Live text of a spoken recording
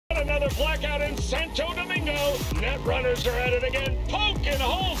another blackout in Santo Domingo. Netrunners are at it again, poking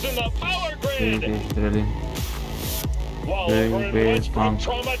holes in the power grid. While over in Westbrook,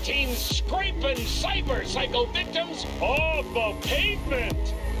 trauma teams scraping cyber-psycho victims off the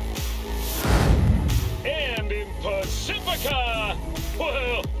pavement. And in Pacifica,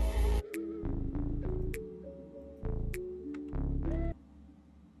 well...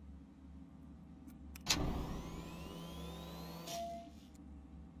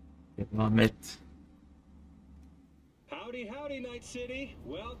 Ahmet. Howdy, howdy, Night City.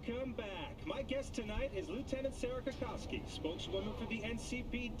 Welcome back. My guest tonight is Lieutenant Sarah Kokoski, spokeswoman for the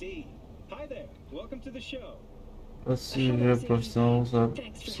NCPD. Hi there. Welcome to the show.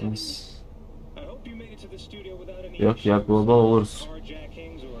 Yok ya, global oluruz.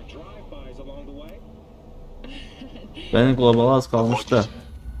 Benim global az kalmıştı.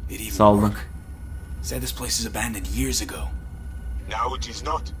 Saldım. Said this place is abandoned years ago. Now it is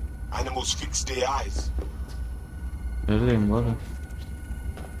not. Animals fix their eyes. Neredeyim bu arada?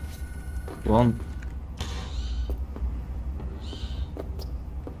 Ulan.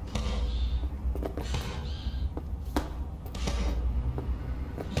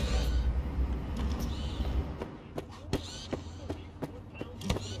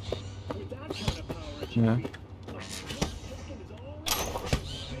 Ne?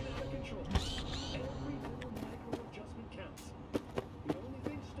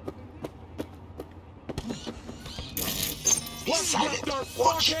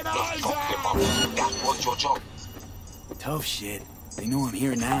 Tough shit. They know I'm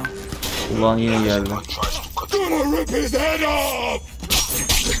here now. Ulan yine geldi. Gonna rip his head off!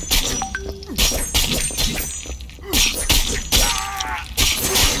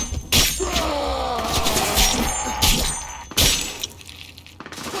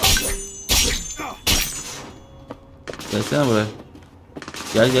 Gelsene buraya.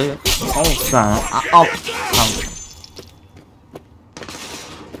 Gel gel gel. Al sana. Al. Al.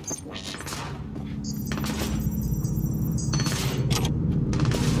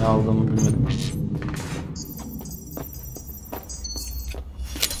 Ne aldığımı bilmedim.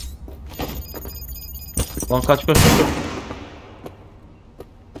 Lan kaç kaç.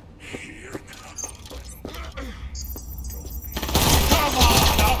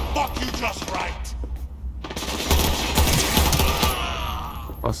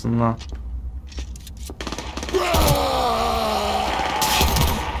 Basın lan.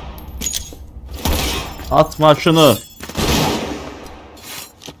 Atma şunu.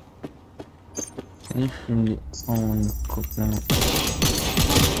 Seni şimdi aman koklama.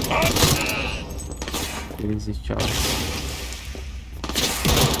 Gerizekalı.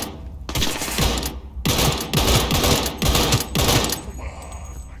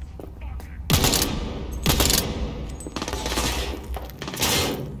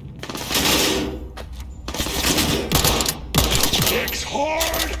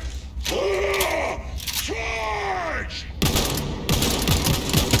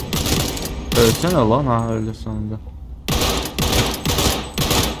 Ölsene lan, ha öyle sonunda.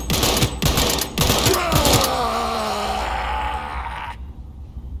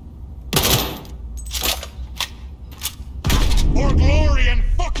 For glory and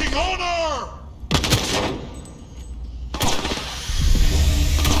fucking honor!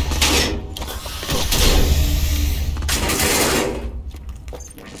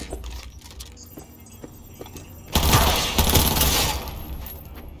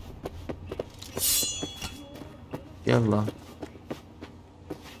 Gel lan.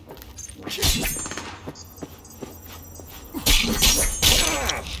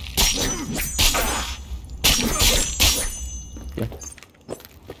 Gel.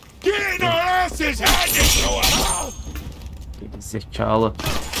 Getting our asses handed to us! Zekalı.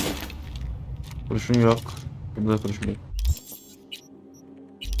 Kurşun yok. Burada kurşun yok.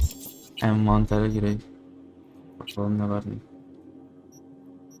 Envantere gireyim. Bakalım ne var diye.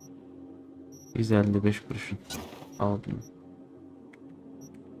 155 kurşun aldım.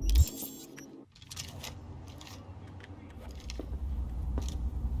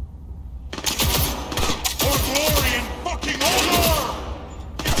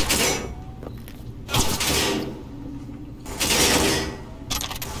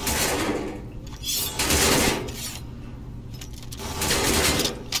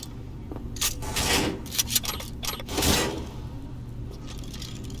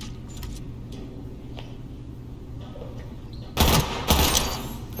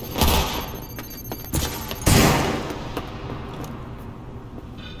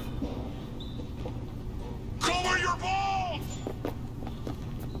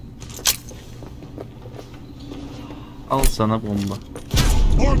 Al sana bomba.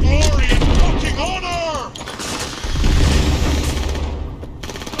 For glory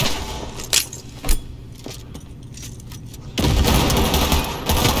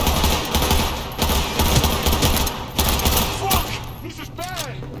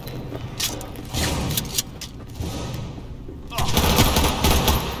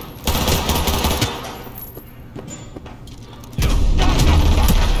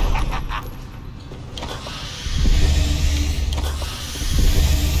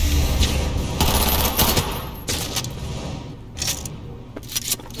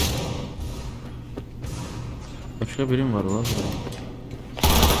Başka birim var lan.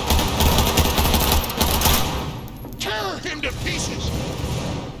 Tear him to pieces.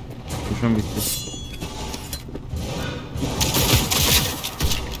 Kuşum bitti.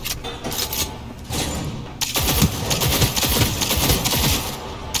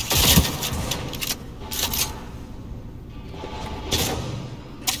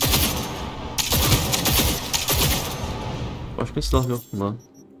 Başka silah yok mu lan?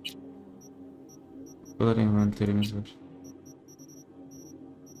 Bu kadar envanterimiz var.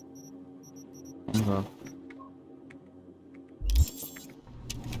 Onu da al.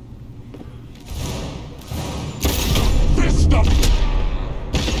 Fist up.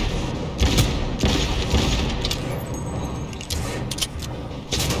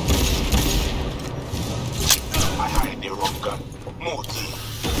 I hide the wrong gun. Move.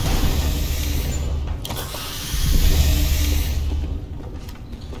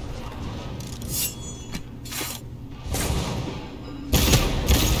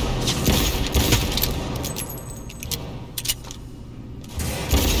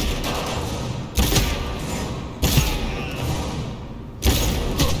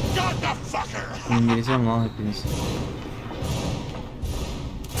 Got the fucker. İngilizcem lan hepiniz.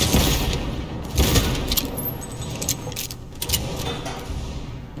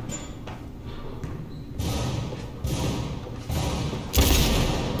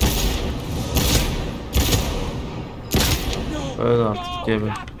 Öyle artık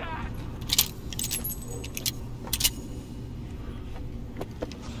geber.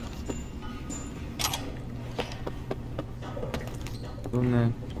 Bu ne?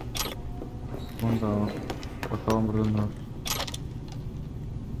 Bunu da al. Bakalım burada ne var.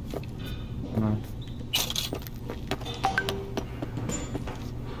 Ne?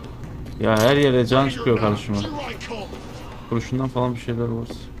 Ya her yere can çıkıyor karşıma. Here I come. Kurşundan falan bir şeyler var.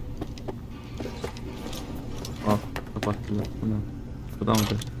 Al, kapattılar. Bu ne? Bu da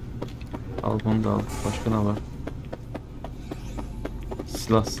mıdır? Al bunu da al. Başka ne var?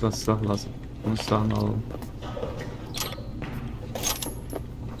 Silah lazım. Bunun silahını alalım.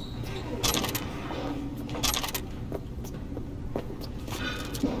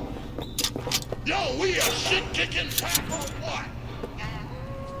 Yo, we a shit kicking pack or what?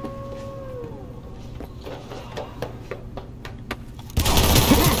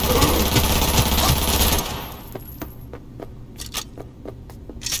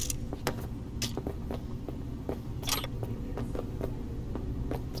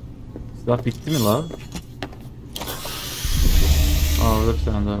 Silah bitti mi la? Aa, orada bir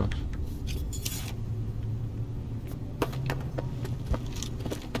tane daha var.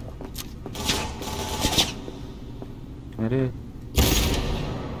 Nereye?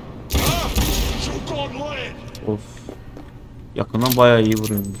 Choke on lead. Of. Yakından bayağı iyi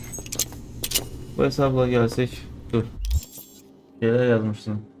vuruyormuş. Bu hesapla gelsek. Dur. Şeyler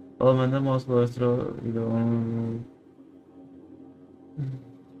yazmışsın. Al benden mouse ile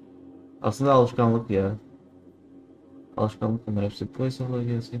aslında alışkanlık ya. Alışkanlık bunlar hepsi. Bu hesapla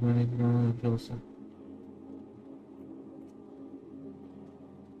gelsek bana bir şey olsa.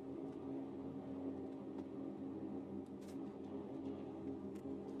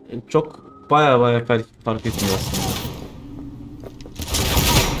 Çok bayağı fark etmiyor aslında.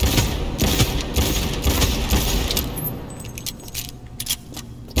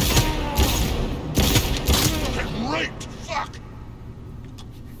 Raped. Fuck.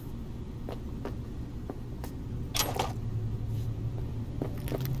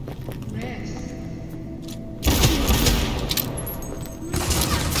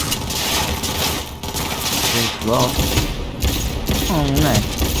 Wow. Oh ne?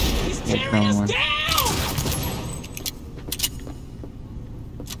 Ekran var.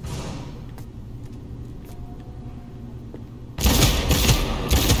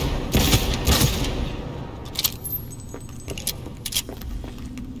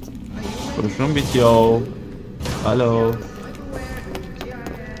 Kurşun bitiyor. Alo.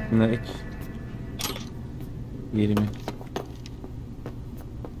 Ne? 20.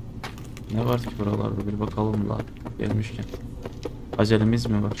 Ne var ki buralarda bir bakalım la gelmişken. Acelemiz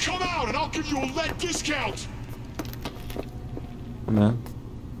mi var? Come out and I'll give you a lead discount. Ne?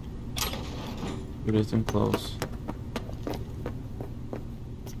 Üretim kılavuz.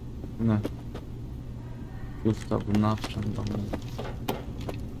 Ne? Yuf da bunu ne yapacağım ben bunu?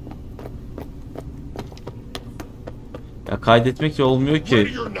 Ya kaydetmek de olmuyor ki.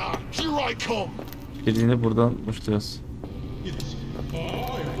 Ready or not, here I come. Birini buradan uçluyoruz.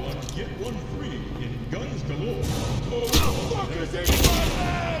 Fuckers in my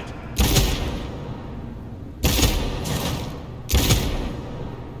head.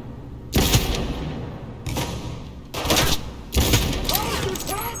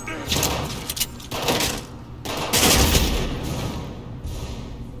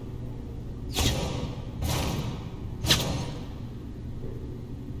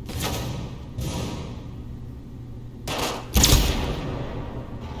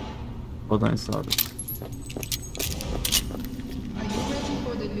 Kafadan isabet. Are you ready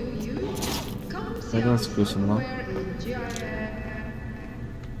for the new you? Come see Neden us sıkıyorsun lan? everywhere in GIS.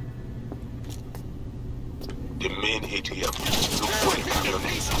 The main ATM. The way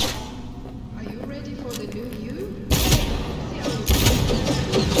underneath. Are you ready for the new you?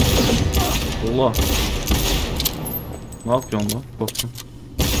 Allah. Ne yapıyorsun lan? Korktum.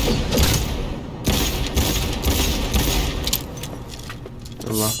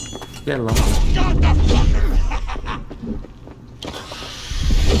 Gel lan. Gel lan.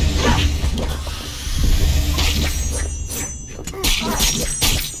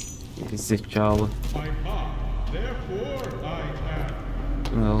 Geri zekalı.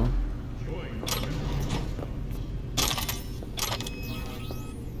 Ne lan?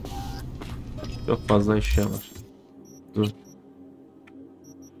 Çok fazla eşya var. Dur.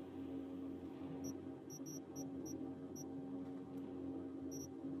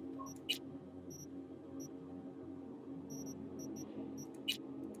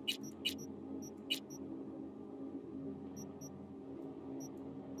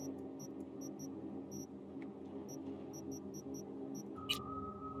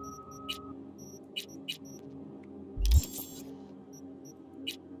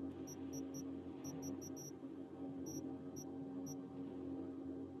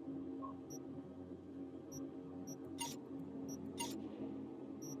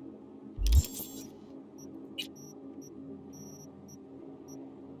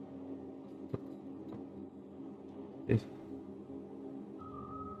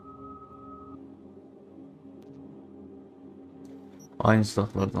 Aynı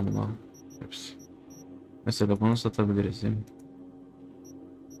silahlardan bunlar. Hepsi. Mesela bunu satabiliriz değil mi?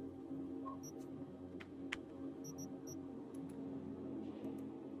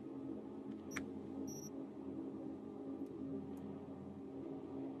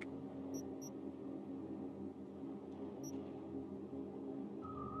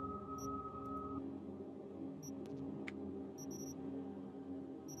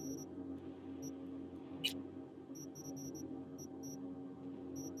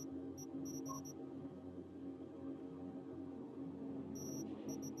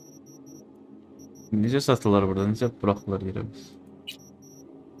 Nice sattılar burada, nice bıraktılar yerimiz.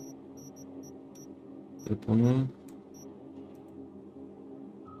 Bunu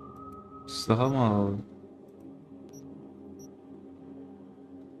silaha mı alalım?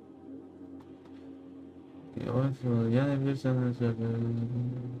 Yavaş yavaş yenebilirseniz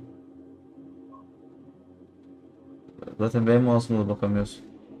zaten benim mouse'uma da bakamıyorsun.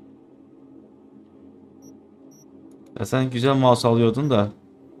 Ya sen güzel mouse alıyordun da.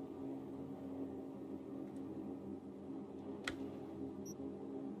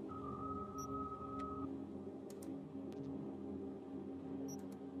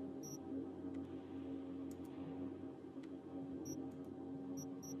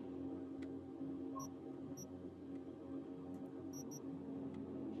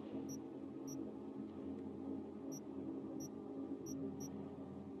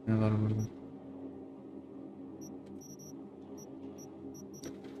 Ne var burada?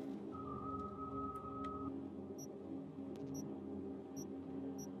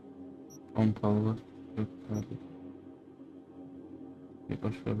 Pompalı. Yok abi. Bir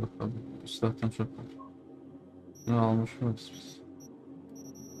boş ver bakalım. Silahtan çok var. Ne almış mıyız biz?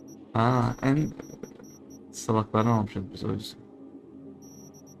 Ha, en salaklarını almışız biz o yüzden.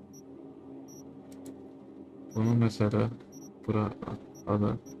 Bunu mesela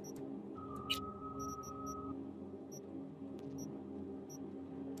burada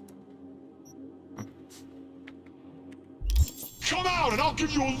Come out and I'll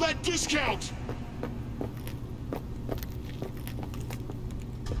give you a lead discount.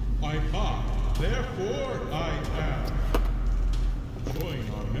 I can't, therefore I am. Join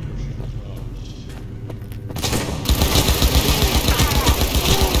our membership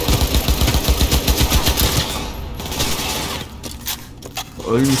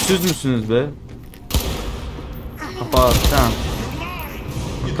club. ölümsüz müsünüz be? Kafa tamam.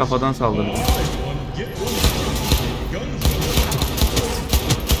 Kafadan saldırın.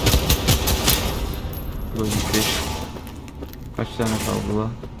 Kaç tane kaldı la?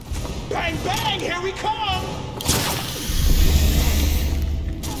 Bang bang, here we come.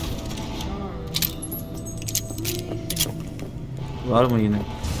 Var mı yine?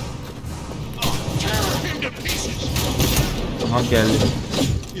 Aha geldi.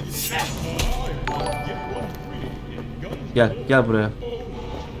 Gel buraya.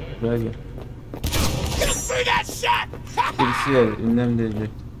 Buraya gel. Birisi yer, ünlem değil.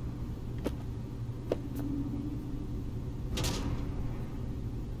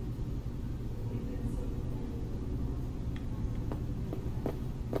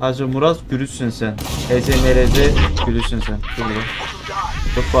 Hacı Murat gülüsün sen. HCMRZ gülüsün sen. Dur burada.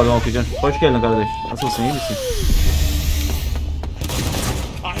 Çok pardon okuyacağım. Hoş geldin kardeş. Nasılsın, iyi misin?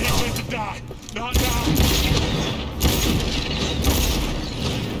 I hate to die. Not now.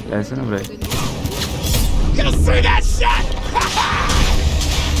 Gelsene buraya. You see that shit?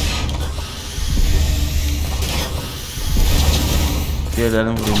 Diğerlerini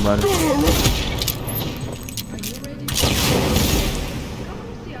vurayım bari. Are you ready? Come see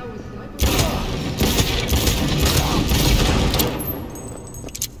our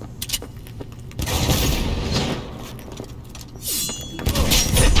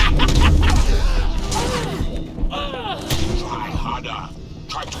Cyberpunk. Try harder.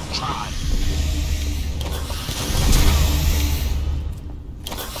 Try to try.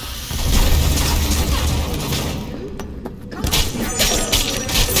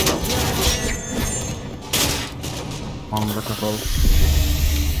 Anında kapalı.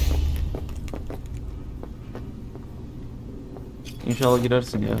 İnşallah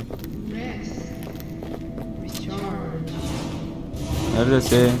girersin ya. Rest. Recharge.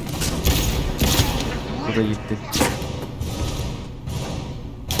 Neredesin? Bu da gitti.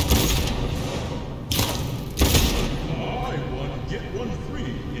 Buy one, get one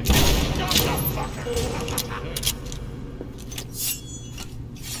free in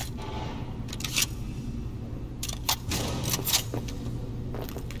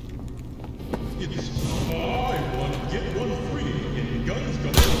It's buy one, get one free in Guns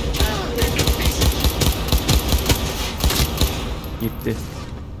Gitti.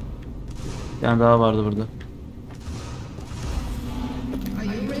 Bir tane daha vardı burada. Are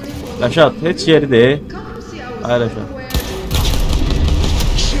you ready for the Yaşat hiç yeri de. Come see our Hayır Yaşat. Cyberpunk.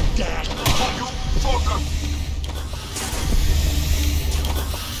 Shit, Dad. You fucker.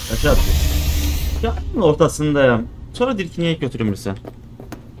 Yaşat. Ya ortasındayım. Sonra dirkiniye götürür sen.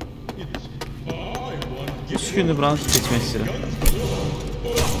 Bu sükunlu branş geçmek istedim.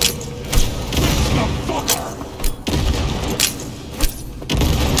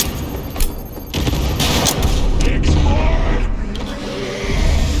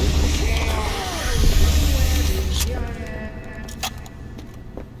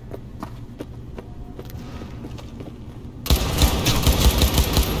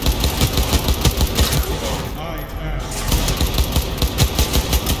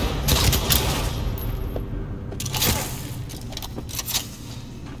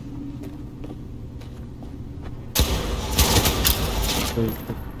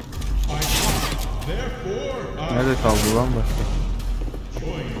 Nerede kaldı lan başka?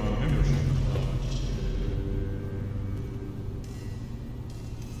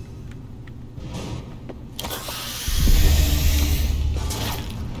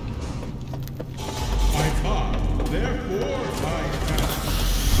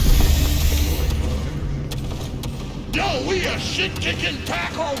 Yo, we a shit-kicking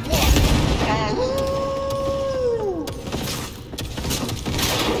pack or what? Aroo!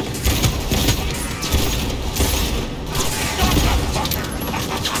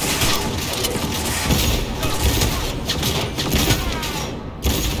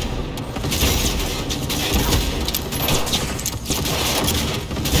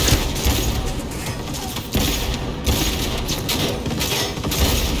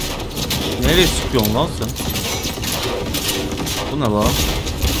 Nereye sıkıyorsun lan sen? Bu ne lan?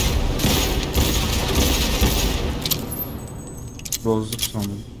 Bozduk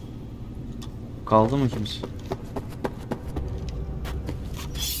sanırım. Kaldı mı kimse?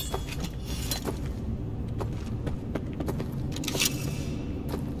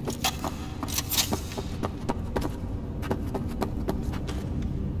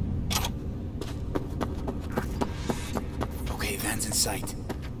 Okay, van's in sight.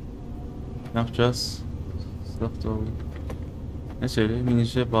 Ne yapacağız? Silah da oldu. Ne söylüyor?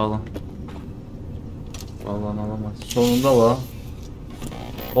 Minişe bağlan. Bağlanamaz. Sonunda la.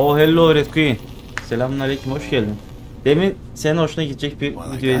 Oh hello Red Queen. Selamünaleyküm, hoş geldin. Demin senin hoşuna gidecek bir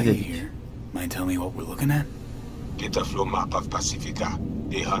While I video got you izledik. here, mind tell me what we're looking at? Get a flow map of Pacifica.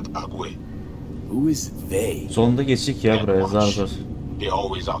 They hunt Agwe. Who is they? Sonunda geçecek ya buraya zar zar. They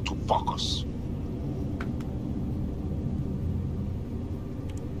always out to fuck us.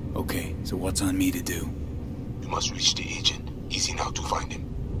 Okay, so what's on me to do? You must reach the agent. Easy now to find him.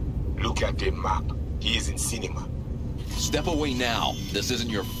 Look at the map. He is in cinema. Step away now. This isn't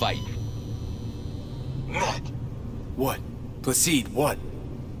your fight. Ned! What? Placide, what?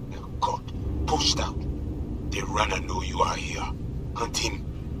 God, pushed out. The runner know you are here. Hunt him.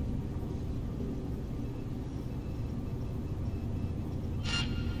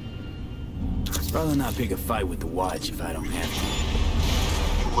 Rather not pick a fight with the watch if I don't have to.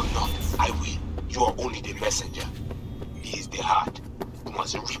 You You are only the messenger. He is the heart. You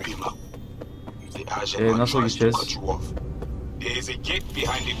must rip him out. The Asian man nasıl tries to gideceğiz? cut you off. There is a gate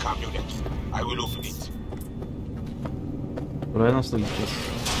behind the camionet. I will open it. Buraya nasıl gideceğiz?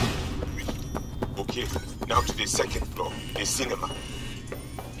 Okay, now to the second floor, the cinema.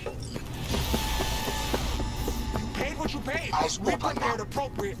 Paid what you paid. Eyes We open prepared now.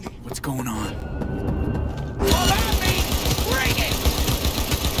 appropriately. What's going on? Come at me! Bring it!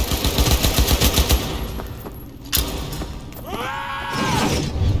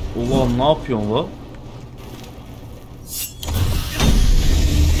 Ulan ne yapıyorsun la?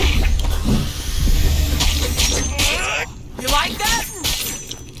 You like that?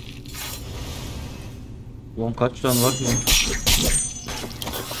 Ulan kaç tane var ki?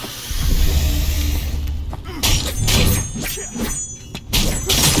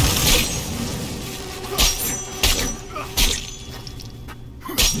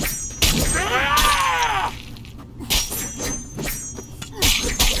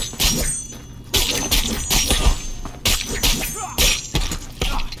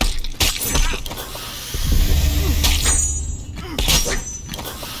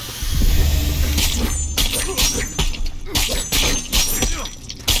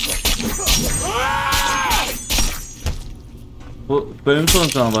 Bu bölüm sonu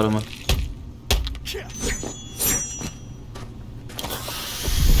canavarı mı?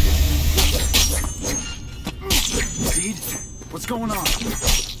 Seed? What's going on?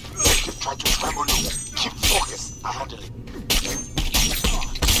 Try to scramble loose. Keep focus. I handle it.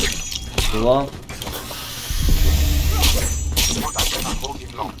 Ulan But I cannot hold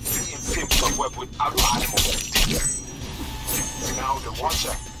him long. He is safe somewhere with other animals. Now the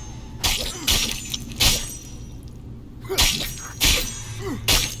watcher.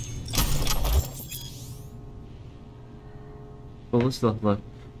 kolu silahlar.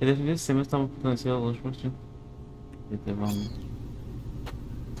 Hedefimiz sistemi tam potansiyel ulaşmak için. Devam.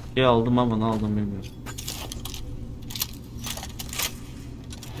 Şey aldım ama ne aldım bilmiyorum.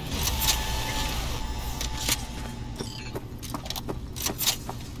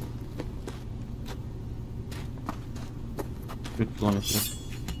 Kilometre.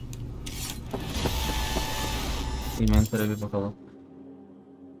 Inventory'e bir bakalım.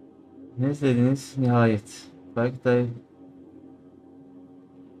 Ne istediniz? Nihayet. Belki de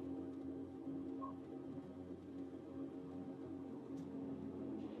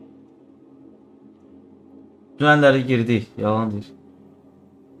tünellere girdi. Yalan değil.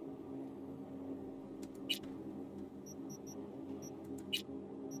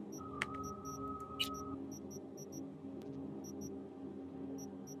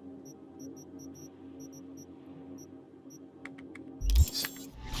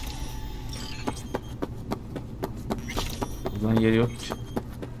 Buradan yeri yok.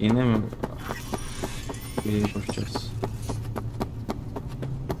 Yine mi? Geriye koşacağız.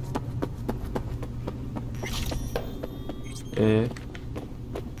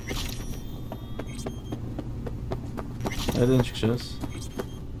 Nereden çıkacağız?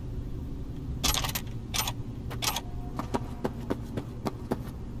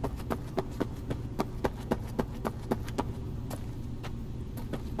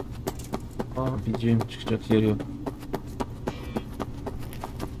 Bileceğim çıkacak yer yok.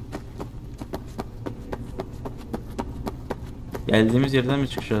 Geldiğimiz yerden mi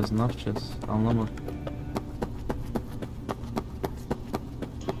çıkacağız? Ne yapacağız? Anlamadım.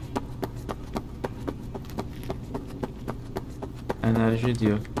 Enerji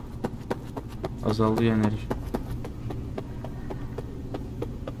diyor. Azalıyor enerji.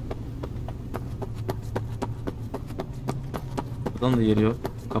 Buradan da yeri yok.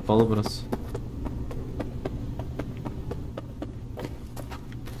 Kapalı burası.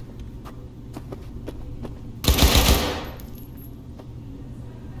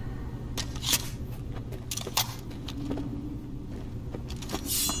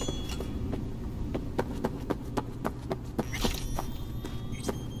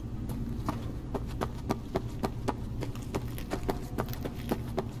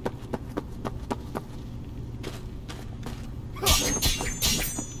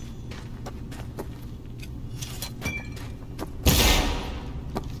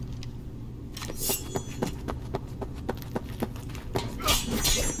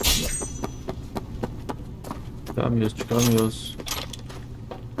 Çıkamıyoruz.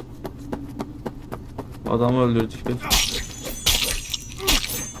 Adamı öldürdük be.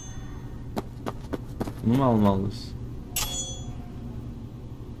 Bunu mu almalıyız?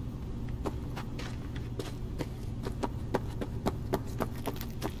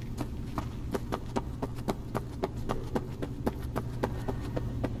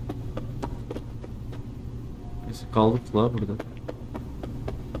 kaldık la burada.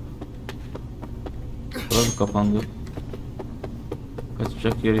 Burası kapandı.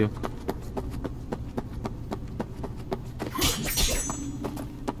 Kaçacak yeri yok.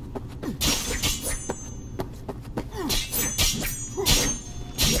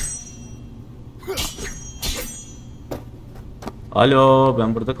 Alo,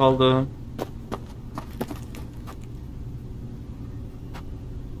 ben burada kaldım.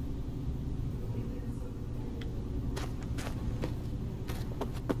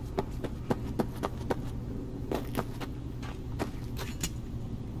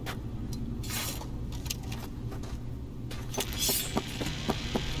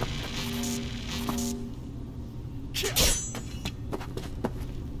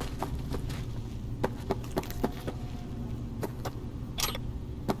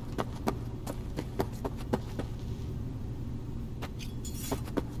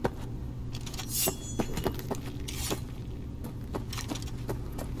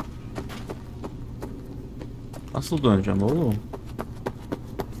 Nasıl döneceğim oğlum?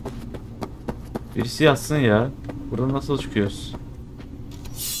 Birisi yatsın ya. Buradan nasıl çıkıyoruz?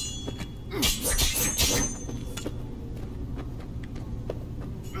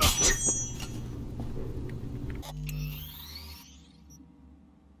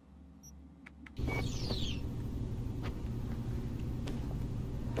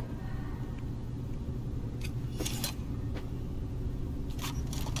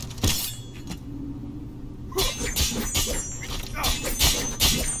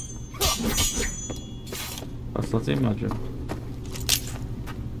 Atlatayım mı acaba?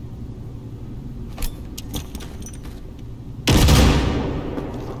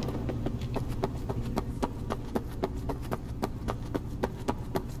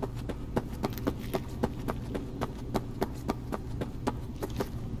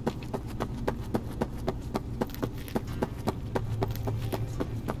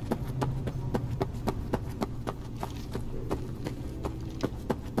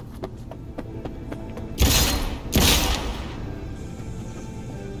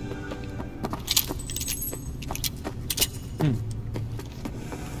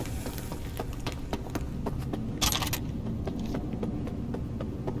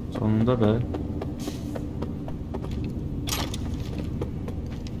 Sonunda be.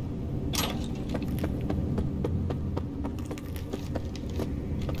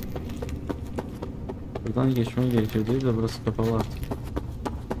 Buradan geçmem gerekiyor değil de burası kapalı artık.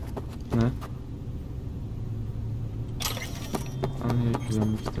 Ne? Hani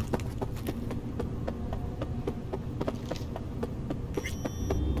güvenmiştim.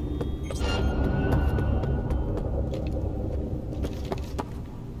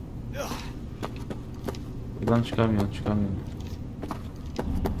 Buradan çıkamıyorum.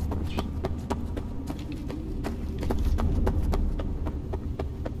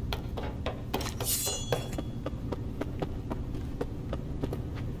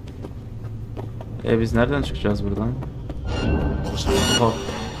 Biz nereden çıkacağız buradan? Hop.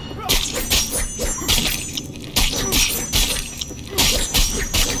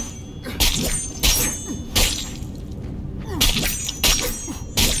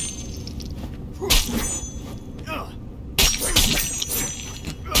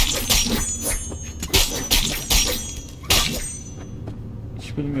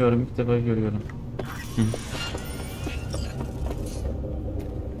 Hiç bilmiyorum, ilk defa görüyorum.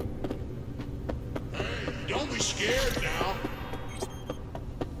 Don't be scared now.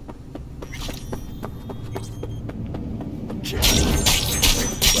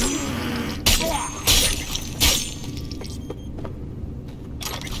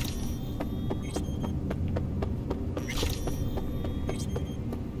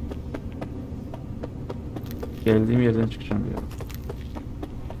 Geldiğim yerden çıkacağım ya.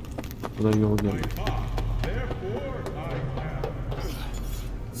 Bu da yol geliyor.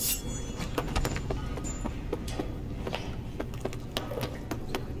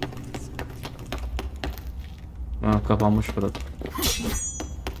 Ha, kapanmış burada.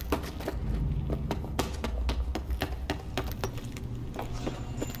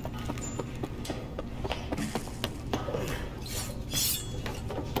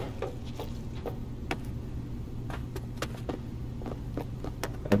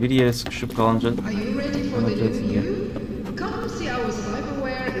 Bir yere sıkışıp kalınca Are you ready for the new you? Come see our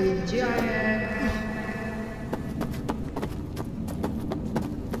cyberware in GIF.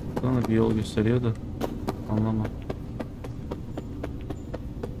 bana bir yol gösteriyor da anlamam.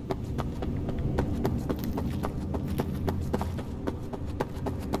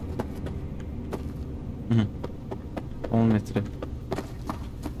 Hı. 10 metre.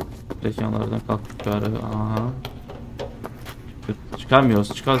 Mekanlardan kalktık yukarı. Aha.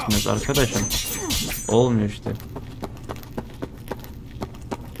 Çıkamıyoruz arkadaşım. Olmuyor işte.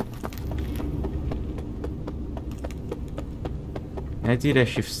 Ne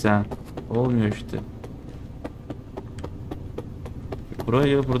direşif sen? Olmuyor işte.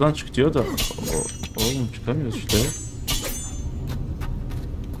 Buradan çık diyor da. Oğlum çıkamıyoruz işte.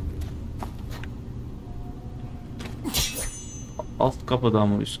 Alt kapıdan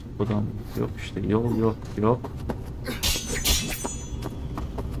mı üst kapıdan mı? Yok işte yol yok.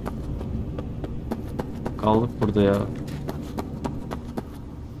 Kaldık burada ya.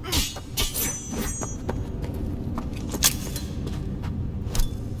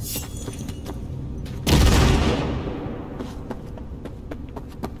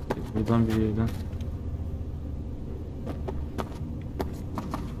 Buradan bir yerden.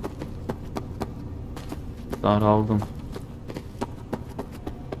 Daraldım.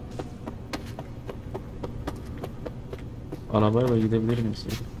 Arabayla gidebilir miyiz?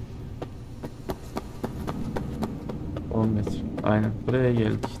 10 metre. Aynen. Buraya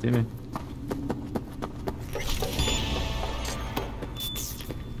geldik değil mi?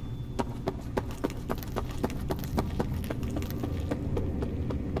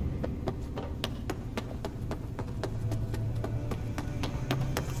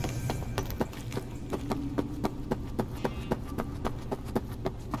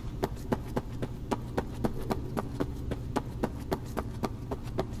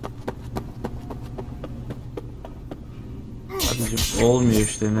 Olmuyor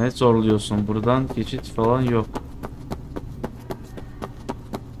işte, ne zorluyorsun, buradan geçit falan yok.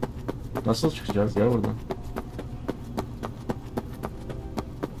 Nasıl çıkacağız ya buradan?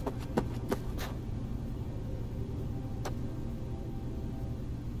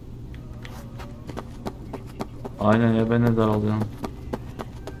 Aynen ya, ben de daralıyorum.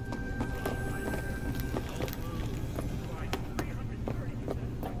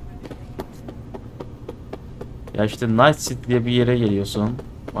 Ya işte Night City diye bir yere geliyorsun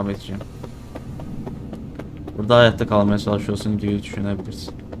Ahmetciğim. Burada hayatta kalmaya çalışıyorsun gibi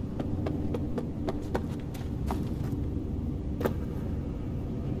düşünebilirsin.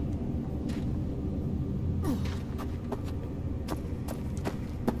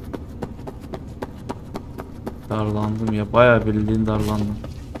 Darlandım ya, bayağı bildiğin darlandım.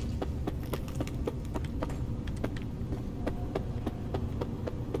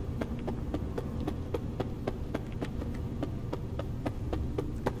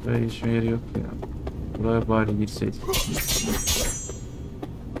 Buraya hiçbir yeri yok ya. Buraya bari girseydik.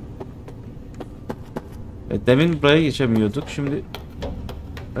 Demin buraya geçemiyorduk. Şimdi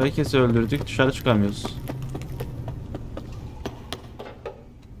herkesi öldürdük. Dışarı çıkamıyoruz.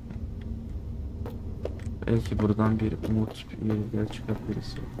 Belki buradan bir umut bir yerler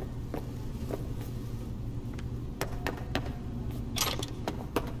çıkabiliriz.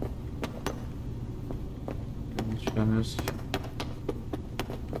 Çıkamıyoruz ki.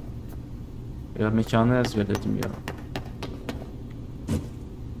 Ya mekanı ezberledim ya.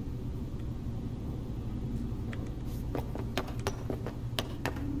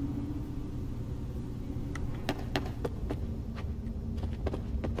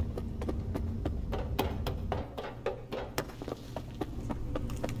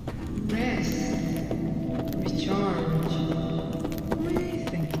 Rest. Recharge.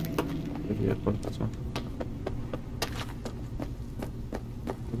 Rethink. Bir yapalım.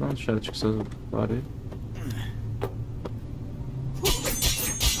 Buradan dışarı çıksa bari.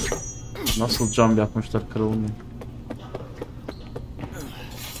 Nasıl cam yapmışlar, kırılmıyor.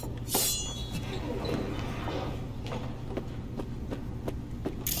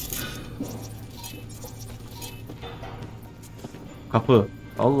 Kapı.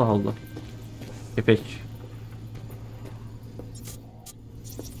 Allah Allah. Kepek.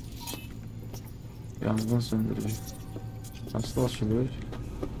 Yangın söndürücü. Nasıl açılıyor?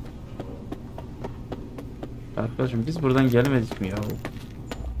 Arkadaşım biz buradan gelmedik mi ya?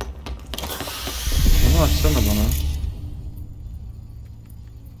 Bunu açsana bana.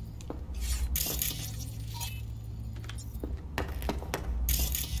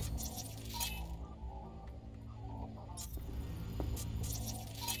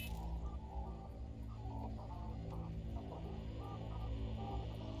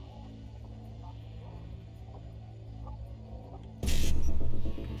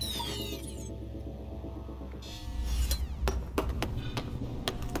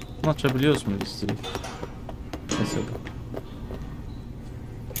 Bunu açabiliyoruz muyuz istedik? Mesela.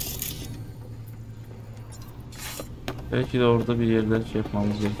 Belki de orada bir yerler şey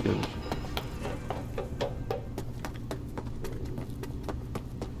yapmamız gerekiyordur.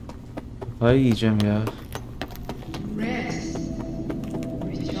 Ay yiyeceğim ya. Rest.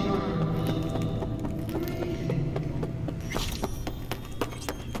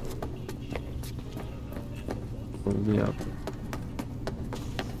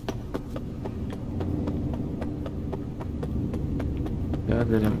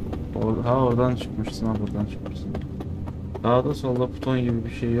 Ederim. Oradan çıkmışsın, ha buradan çıkmışsın. Sağda solda buton gibi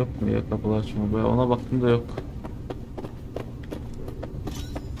bir şey yok mu ya, kapılar açma? Böyle ona baktım da yok.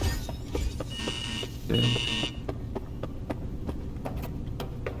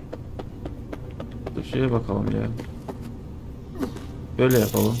 Bir şeye bakalım ya. Böyle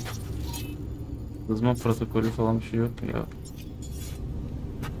yapalım. Hızma protokolü falan bir şey yok mu ya?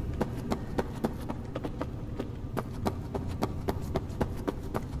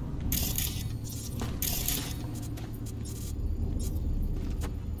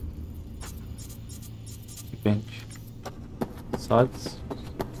 Bank. Saat.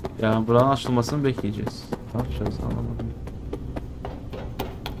 Yani buranın açılmasını bekleyeceğiz. Ne yapacağız anlamadım.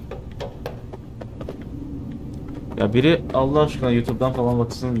 Ya biri Allah aşkına YouTube'dan falan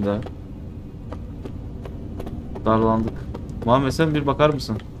baksın da. Darlandık. Muhammed sen bir bakar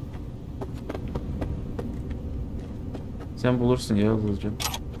mısın? Sen bulursun ya hızlıca.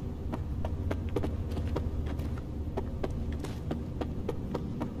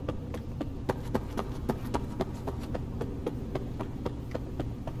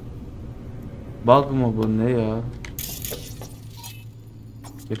 Bug mı bu, ne ya?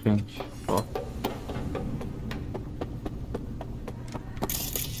 Kepenk. Bak.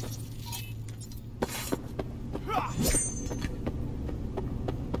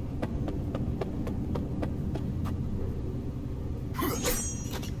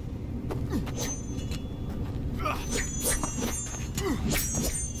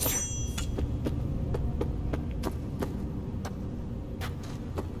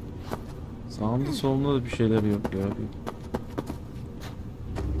 Sağında solunda da bir şeyler yok ya.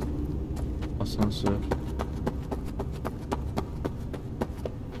 Asansör.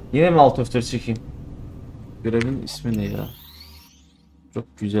 Yine mi alt öfter çekeyim? Görevin ismi ne ya?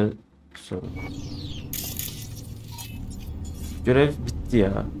 Çok güzel soru. Görev bitti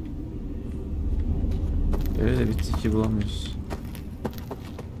ya. Görev de bitti ki bulamıyoruz.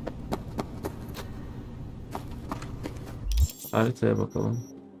 Haritaya bakalım.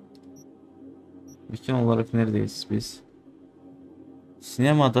 Mekan olarak neredeyiz biz?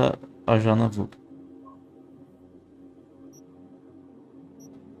 Sinemada ajanı bul.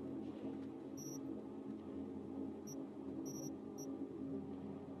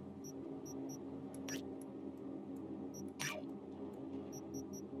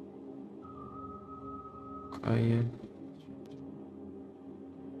 Hayır.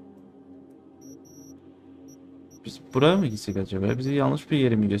 Biz buraya mı gitsek acaba? Bizi yanlış bir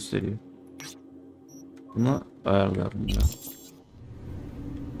yeri mi gösteriyor? Bunu ayarlayalım ya.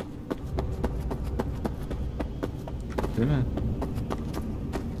 Değil mi?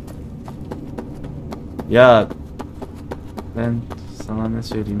 Ya ben sana ne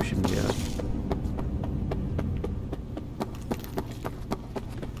söyleyeyim şimdi ya?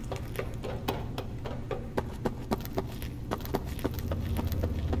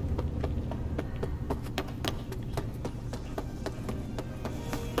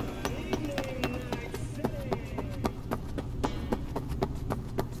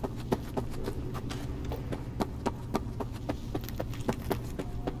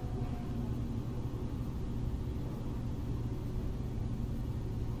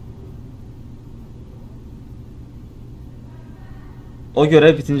 O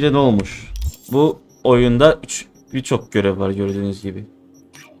görev bitince ne olmuş? Bu oyunda birçok görev var gördüğünüz gibi.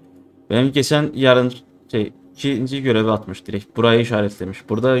 Benim geçen yarın ikinci görevi atmış direkt. Burayı işaretlemiş.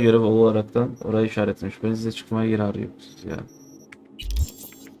 Burada görev olaraktan orayı işaretlemiş. Ben size çıkmaya yer arıyorum ya.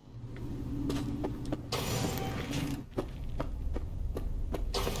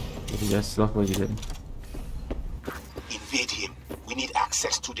 Gel silahla gidelim. Invade him. We need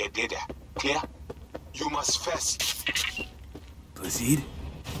access to their data. Clear? You must first. Proceed.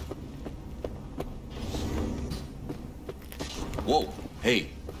 Whoa, hey,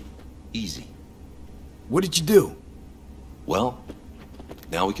 easy. What did you do? Well,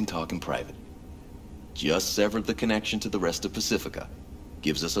 now we can talk in private. Just severed the connection to the rest of Pacifica.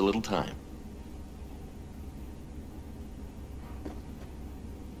 Gives us a little time.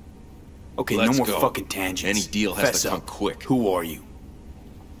 Okay, Let's no more go. fucking tangents. Any deal has Fess to come up. quick. Who are you?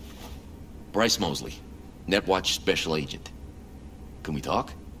 Bryce Mosley, Netwatch Special Agent. Can we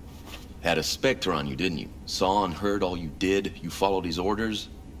talk? Had a Spectre on you, didn't you? Saw and heard all you did. You followed his orders.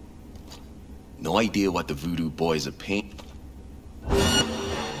 No idea what the voodoo boys are paying.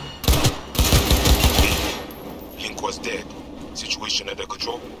 Link was dead. Situation under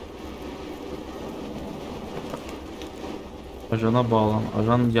control. Ajana bağlan.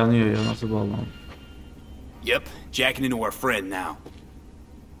 Ajan yanıyor ya, nasıl bağlan? Yep, jacking into our friend now.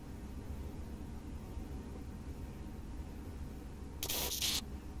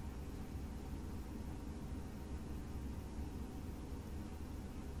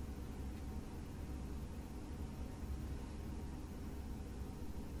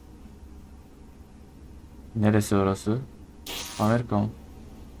 Neresi orası? Amerika mı?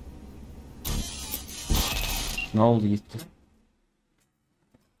 Ne oldu gitti?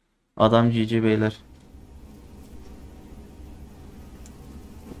 Adam GG beyler.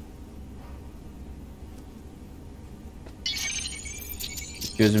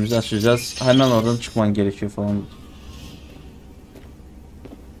 Gözümüzü açacağız. Hemen oradan çıkman gerekiyor falan.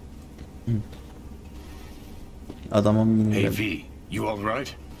 Adamım yine Hey geldi. V, you all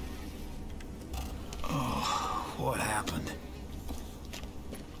right? What happened?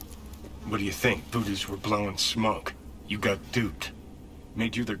 What do you think? Buddhists were blowing smoke. You got duped.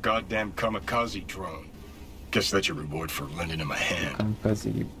 Made you their goddamn kamikaze drone. Guess that's your reward for lending him a hand.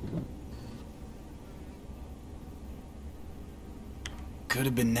 Kamikaze gibi. Could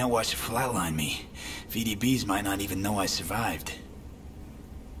have been Netwatch to flatline me. VDBs might not even know I survived.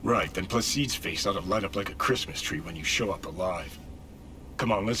 Right, then Placide's face ought to light up like a Christmas tree when you show up alive.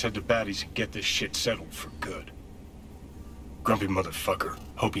 Come on, let's head to Batty's and get this shit settled for good. Grumpy motherfucker.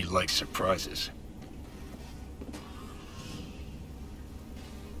 Hope he likes surprises.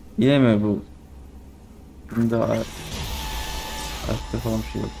 Yine mi bu? Şimdi ayakta falan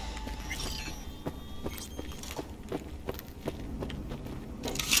bir şey yok.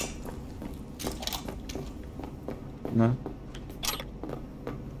 Ne?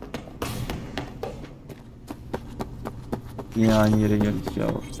 Yine aynı yere geldik ya.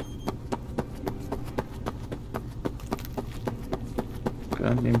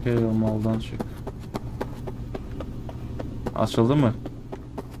 Grand Imperial Mall'dan çık. Açıldı mı?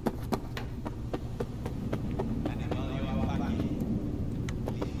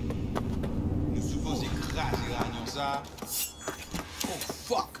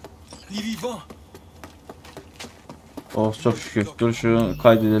 Oh çok şükür. Dur şunu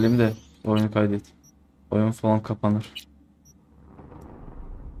kaydedelim de oyunu kaydet. Oyun falan kapanır.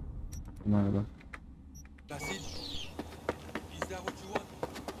 Bunlar da.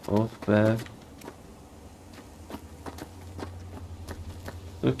 Oh be.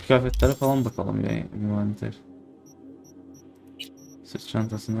 Dur kıyafetlere falan bakalım ya. Humaniter. Sırt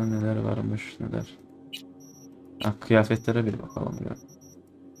çantasında neler varmış neler. Ha, kıyafetlere bir bakalım ya.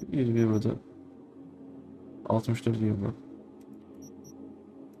 Bir burada. 64 diyor bu.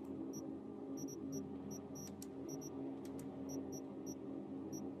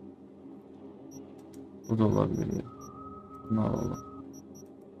 Bu da olabilir ya. Ne alalım.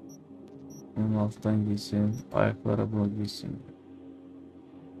 Bunun alttan giysin. Ayaklara bunu giysin.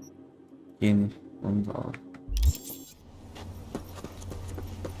 Yeni. Onu da alalım.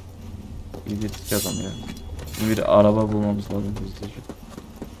 İyi adam ya. Bir araba bulmamız lazım hızlıca.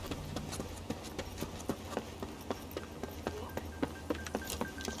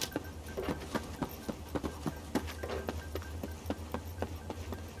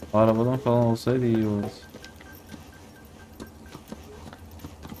 Arabadan falan olsaydı iyi olurdu.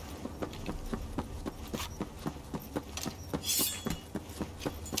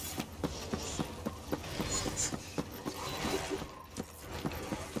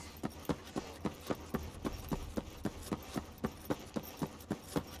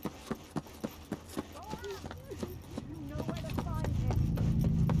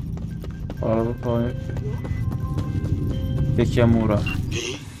 Araba falan yok ki. Tekemura.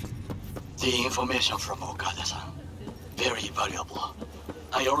 The information from Okada-san, very valuable.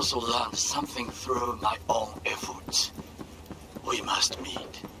 I also learned something through my own efforts. We must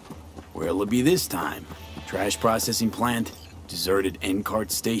meet. Where'll it be this time? Trash processing plant? Deserted end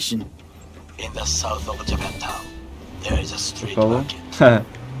cart station? In the south of Japantown, there is a street Bakalım. market.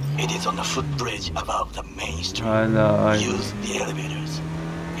 It is on the footbridge above the main street. Hala Use the elevators.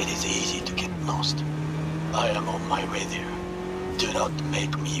 It is easy to get lost. I am on my way there. Do not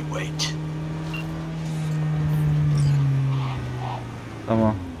make me wait.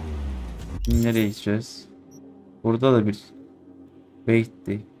 Tamam. Nereye gideceğiz? Burada da bir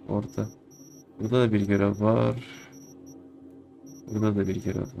Bait'ti orada. Burada da bir görev var. Burada da bir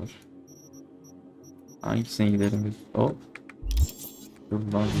görev var. Hangisine gidelim biz? Hop.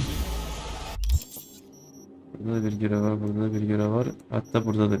 Dur lan. Burada da bir görev var. Burada da bir görev var. Hatta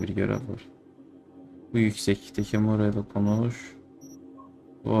burada da bir görev var. Bu yüksek. Tekemura'ya da konuş.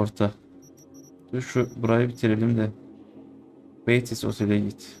 Bu orta. Dur şu burayı bitirelim de. Beytis otele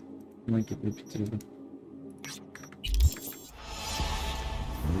git. Buna gidip bitirelim.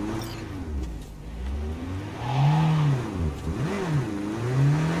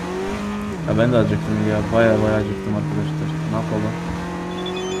 Ya ben de acıktım ya. Baya acıktım arkadaşlar. Ne yapalım?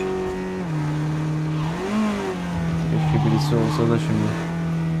 Keşke birisi olsa da şimdi.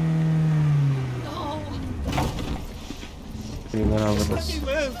 Şeyler alırız. Please,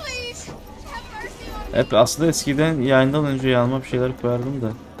 have mercy on Hep aslında eskiden yayından önce yanıma bir şeyler koyardım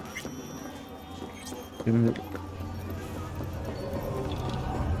da. Şimdi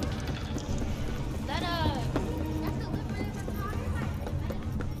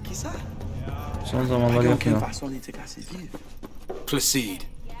son zamanlar yapmıyorum. Placide,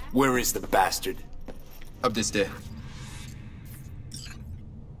 where is the bastard? Up this day.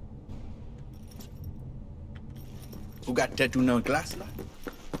 Who got tattoo no glass?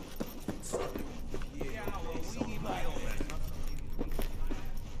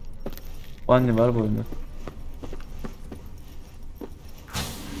 Anne var bu oyunda.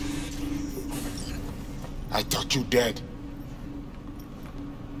 I thought you dead.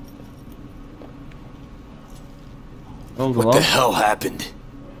 Ne oldu What lan? the hell happened?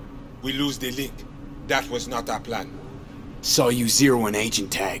 We lose the link. That was not our plan. Saw you zeroing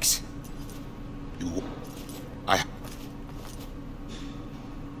agent tags. I...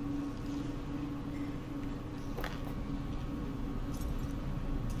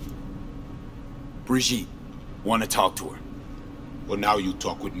 Brigitte, want to talk to her. Well, now you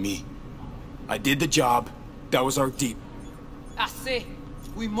talk with me. I did the job. That was our deep. I say,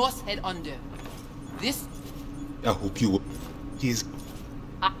 we must head under. This... I hope you... He's...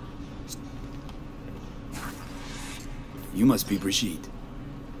 You must be Brigitte.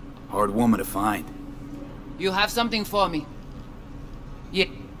 Hard woman to find. You have something for me. Yeah.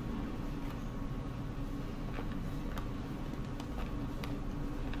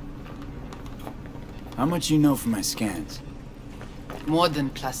 How much you know from my scans? More than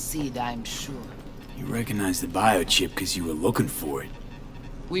Placide, I'm sure. You recognize the biochip because you were looking for it.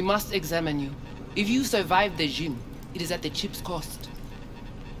 We must examine you. If you survive the gym, it is at the chip's cost.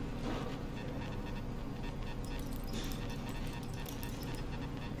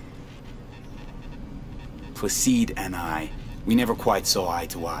 Placide and we never quite saw eye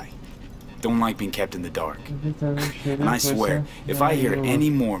to eye. Don't like being kept in the dark. And I swear, if I hear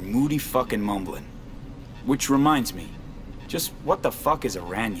any more moody fucking mumbling... Which reminds me, just what the fuck is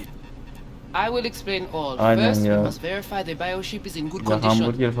Iranian? I will explain all. Aynen First, ya. we must verify the biochip is in good Ya condition.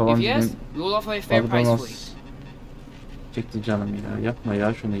 hamburger falan If yes, dedim. we will offer a fair price for it. Çekti canım ya. Yapma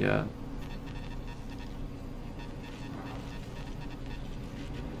ya şunu ya.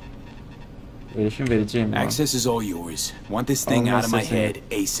 Erişim vereceğim ya. Access is all yours. Want this thing out of my head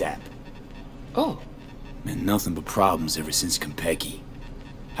ASAP. Oh. And nothing but problems ever since Konpeki.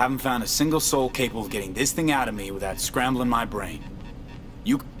 Haven't found a single soul capable of getting this thing out of me without scrambling my brain.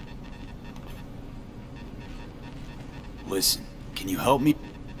 You... Listen, can you help me?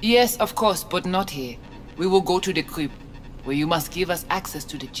 Yes, of course, but not here. We will go to the crypt, where you must give us access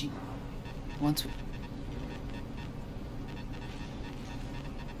to the chip. Once we...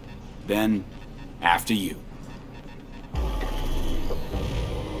 Then, after you.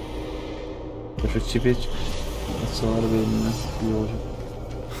 Şu çipi atsalar beynine iyi olacak.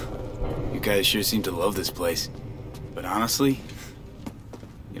 You guys sure seem to love this place. But honestly,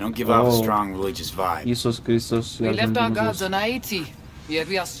 you don't give off a strong religious vibe. İsos Kristos We left our yardımcımız guards olsun. on Haiti, yet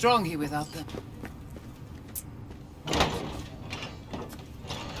we are strong here without them.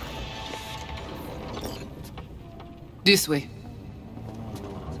 This way.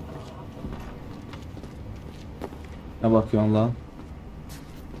 Ne bakıyorsun lan?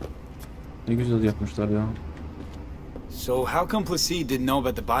 Ne güzel yapmışlar ya. So how come Placide didn't know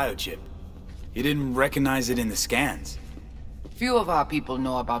about the biochip? He didn't recognize it in the scans. Few of our people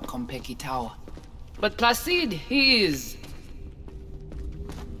know about Konpeki Tower. But Placide, he is...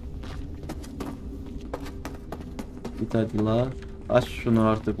 Git hadi la. Aç şunu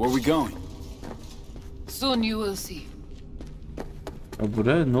artık. Where we going? Soon you will see. Ya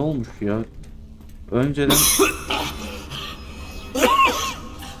buraya ne olmuş ya? Önceden...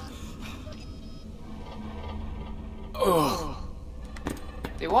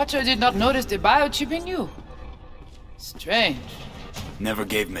 The Watcher did not notice the biochip in you. Strange. Never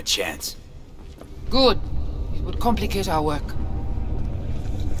gave him a chance. Good. It would complicate our work.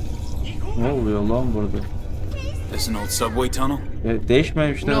 Ne oluyor lan burada? This an old subway tunnel? Ya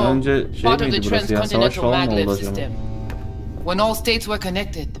değişmemişler. No, Önce şey part of the miydi burası ya? Savaş transcontinental falan mı maglev oldu acaba? system. When all states were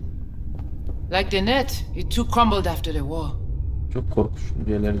connected. Like the net, it too crumbled after the war. Çok korkunç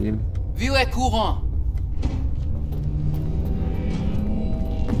bir yerler değil mi? View est courant.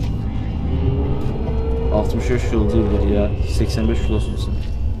 ...63 yıl değildir ya. 85 yıl olsun sen.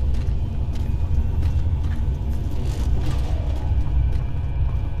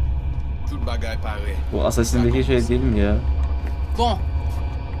 Bu Assassin'deki şey değil mi ya? Bon.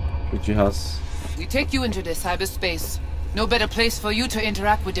 Şu cihaz. We take you into the cyberspace. No better place for you to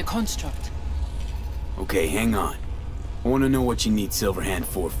interact with the construct. Okay, hang on. I want to know what you need Silverhand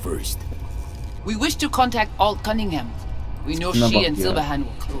for first. We wish to contact Alt Cunningham. We know Şuna she bak and ya. Silverhand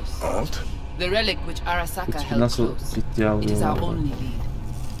were close. Alt? The relic which Arasaka Hiç held nasıl close. ciddiye It is our alıyorlar. only lead.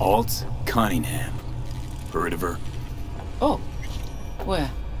 Alt Cunningham. Heard of her? Oh. Where?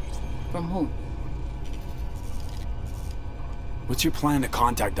 From whom? What's your plan to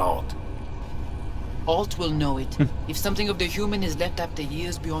contact Alt? Alt will know it. If something of the human is left after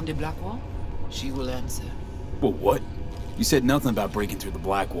years beyond the Black Wall, she will answer. Well, what? You said nothing about breaking through the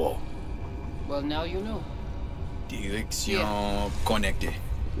Black Wall. Well, now you know. Direction connectée.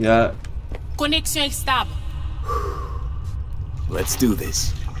 Ya Connexion stable. Let's do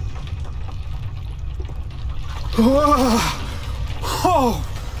this.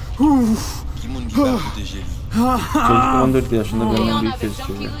 Kimun gibi protégé. çocuk 14 yaşında benden büyük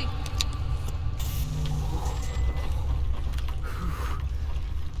gözüküyor.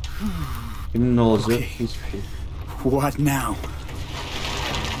 Şimdi ne olacak? Okay. Hiçbir şey. What now?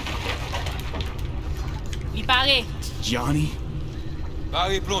 Il paraît. Johnny?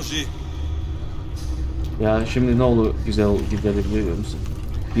 Barré plongé. Ya şimdi ne olur güzel gidebiliyor musun?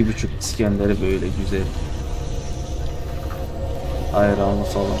 1,5 İskender'i böyle güzel. Ayranlı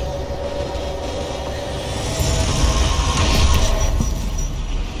falan.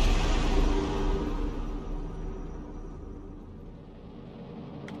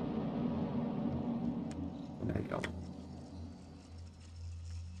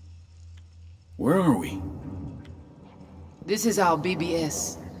 Where are we? This is our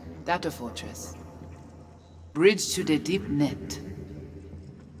BBS, data fortress. Bridge to the deep net.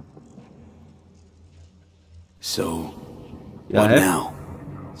 So, Ya what hep now?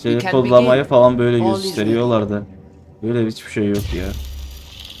 şey can kodlamayı begin. falan böyle All is gösteriyorlardı. Böyle hiçbir şey yok ya.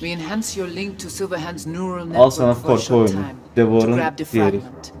 We enhance your link to Silverhand's neural Al sana network for a korku short oyunu. time to Devor'un grab the diğeri.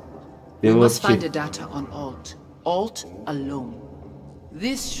 fragment. We Devor must find 2. the data on Alt. Alt alone.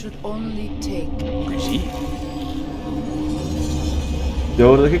 This should only take... Brigitte?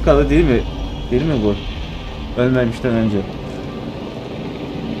 Devor'daki kadı değil mi? Değil mi bu? Ölmemişten önce.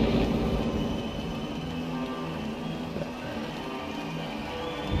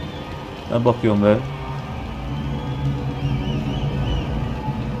 Ben bakıyorum be.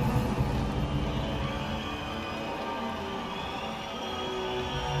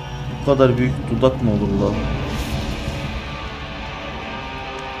 Bu kadar büyük dudak mı olur lan?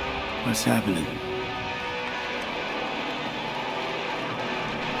 What's happening?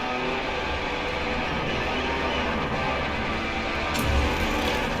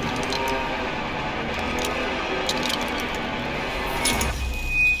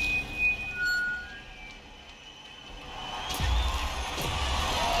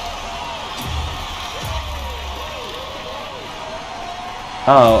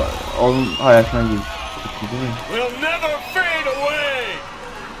 Ha, onun hayatına gitti değil mi? We'll never fade away!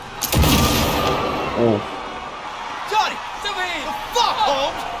 Of. Johnny! Silverhand! The fuck,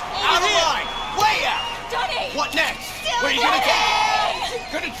 Holmes? Out of line! Way out! Johnny! What next? Where you gonna take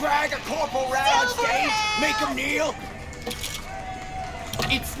it? Gonna drag a corporal round on stage? Make him kneel?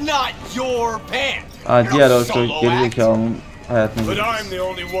 It's not your band! Ha, diğer o You're a çocuk solo gerizekalının hayatına But gitti. I'm the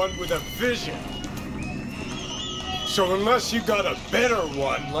only one with a vision. So unless you got a better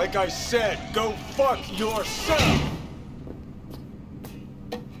one, like I said, go fuck yourself!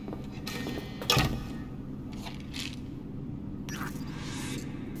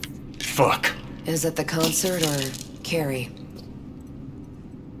 Fuck. Is it the concert or Carrie?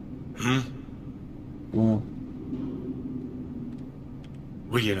 Bu mu?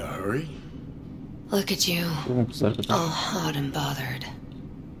 We in a hurry? Look at you, Bu mu kız arkadaş? all hot and bothered.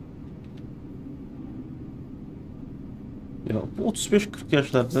 Ya bu 35-40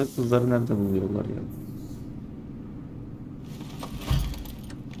 yaşlarda kızları nerede buluyorlar ya?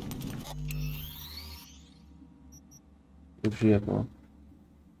 Bir şey yapalım.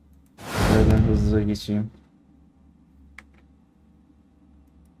 Şöyle ben hızlıca geçeyim.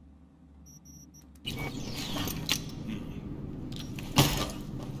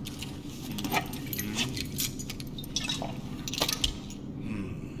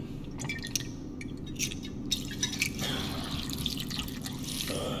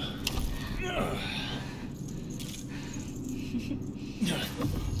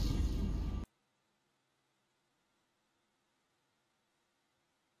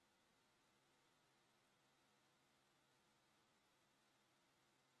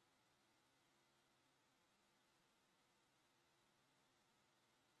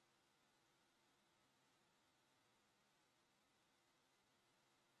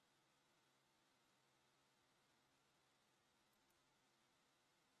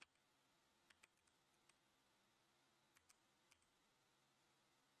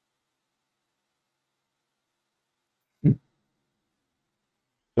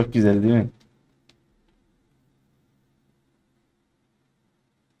 Çok güzel değil mi?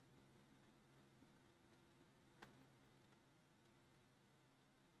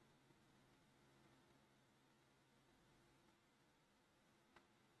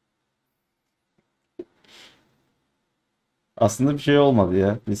 Aslında bir şey olmadı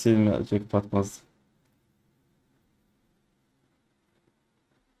ya. Bilseydim çekip atmazdım.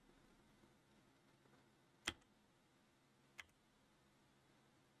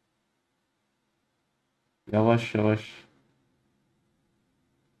 Yavaş yavaş.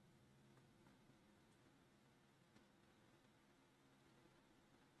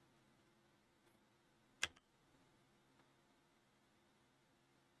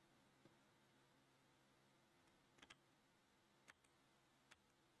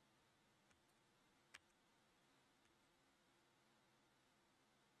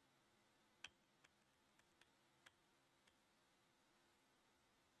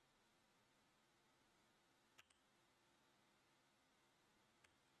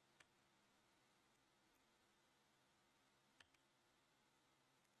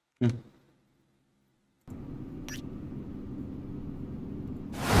 Hı.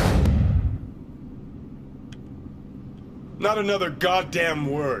 Not another goddamn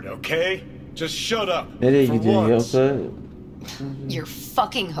word, okay? Just shut up. Nereye For gidiyorsun once. yoksa? You're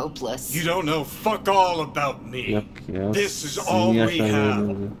fucking hopeless. You don't know fuck all about me. Yok ya. This is Sizin all we yaşlar have.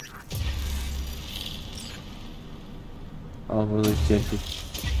 böyle. Al burada gerçek.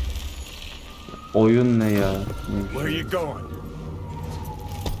 Oyun ne ya? Where are you going?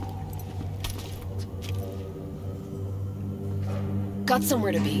 Got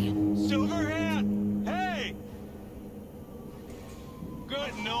somewhere to be. Silverhand! Hey!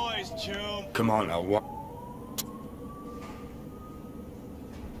 Good noise, chum. Come on now, what?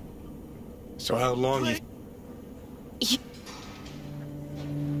 So how long you...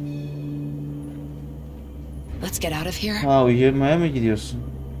 Let's get out of here. Ha, uyumaya mı gidiyorsun?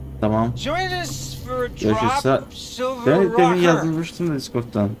 Tamam. Join us for a drop Görüşürüz. of silver Ben demin rocker. yazılmıştım da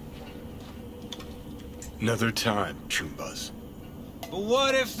Discord'dan. Another time, Chumbas. But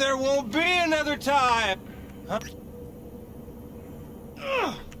what if there won't be another time? Huh?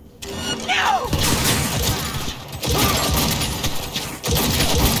 No!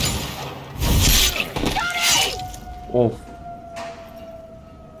 Of.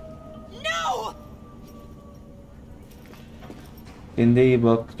 No! Kendine iyi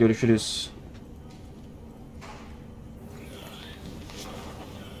bak. Görüşürüz.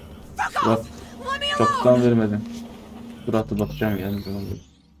 Surat çoktan vermedim. Suratı bakacağım yani.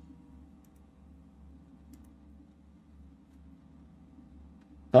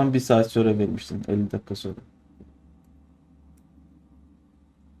 Tam 1 saat sonra vermiştim. 50 dakika sonra.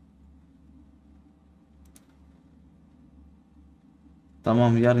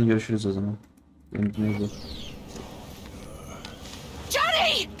 Tamam, yarın görüşürüz o zaman. Kendine iyi bak.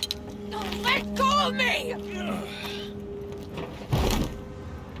 Johnny! Let go of me!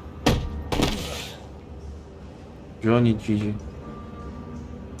 Johnny GG.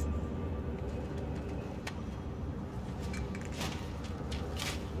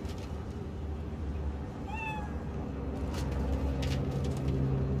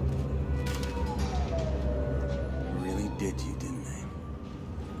 Really did you, didn't they?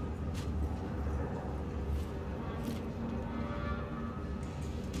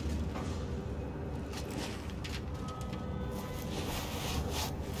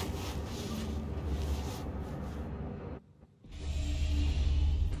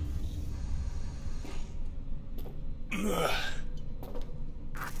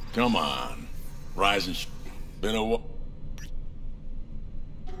 Come on. Rise and been a while.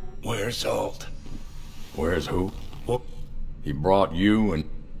 Where's Alt? Where's who? What? He brought you and...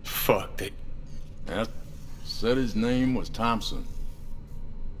 Fuck, they... That said his name was Thompson.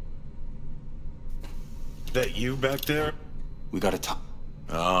 That you back there? We gotta talk.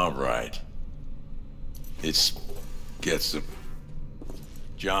 All right. It's... Gets him.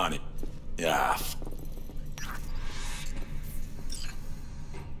 Johnny. Yeah.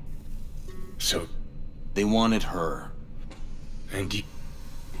 So... They wanted her. And you...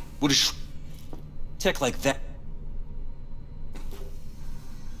 What is... Tech like that?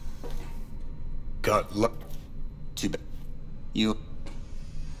 Got luck. Too bad. You...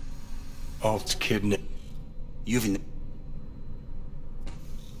 Alt's kidnapped. You've...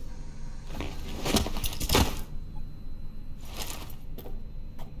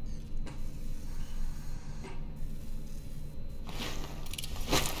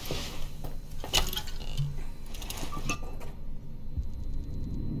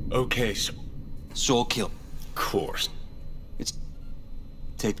 Okay, so... Soul kill. Course. It's...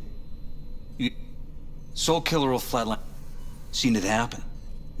 Take. Soul Killer will flatline. Seen it happen.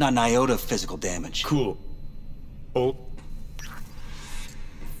 Not an iota of physical damage. Cool. Oh.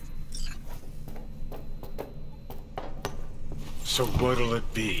 So what'll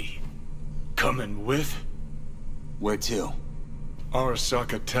it be? Coming with? Where to?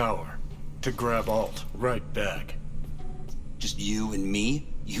 Arasaka Tower. To grab Alt. Right back. Just you and me?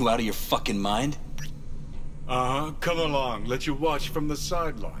 You out of your fucking mind? Uh-huh. Come along. Let you watch from the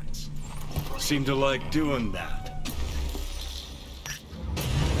sidelines. Seem to like doing that.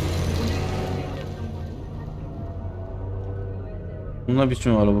 Buna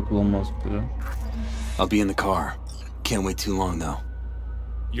biçim araba kullanmazlıkları. I'll be in the car. Can't wait too long though.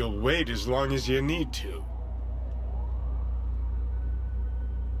 You'll wait as long as you need to.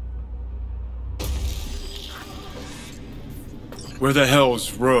 Where the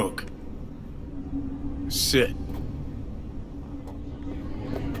hell's Rogue? Sit.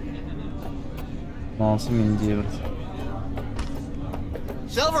 Masum indi.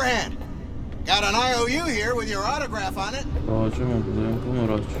 Silverhand, got an IOU here with your autograph on it. Racı mı bulayım? Bu mu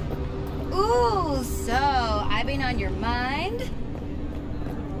Raç? Ooh, so I've been on your mind?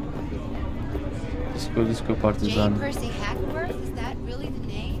 Disco Partizan. J. Percy Hackworth, is that really the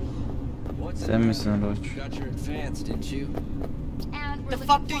name? Sen misin Raç? Got your advance, didn't you? And The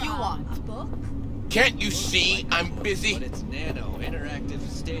fuck do you want? A book? Can't you see I'm busy? But it's nano, interactive,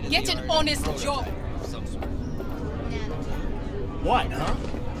 state-of-the-art. Get an honest job. of some sort. What, huh?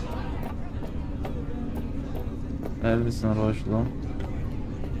 Neredesin Raç lan?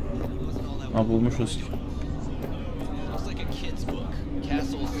 Ha bulmuşuz. Looks like a kid's book.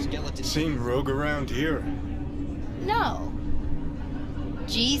 Castle skeleton. Seen Rogue around here? No.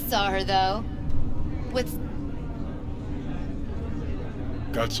 G saw her though. With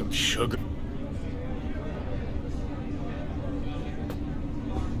Got some sugar.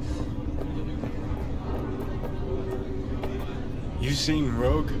 You seen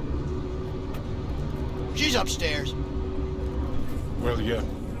Rogue? She's upstairs. Well, yeah.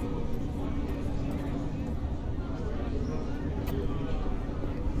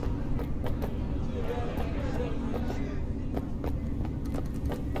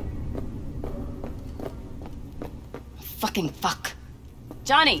 Fucking fuck.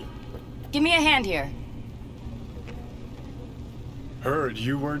 Johnny, give me a hand here. Heard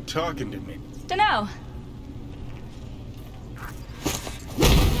you weren't talking to me. Dunno.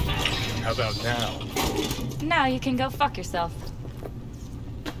 How about now? Now you can go fuck yourself.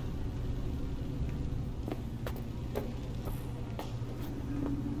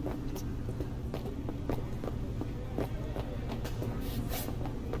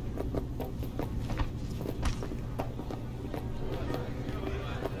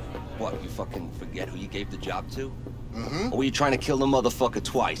 What, you fucking forget who you gave the job to? Mm-hmm. Or were you trying to kill the motherfucker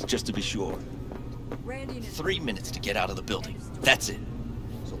twice, just to be sure? 3 minutes to get out of the building. That's it.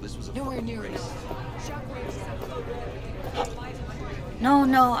 So this was a Nowhere near race. No,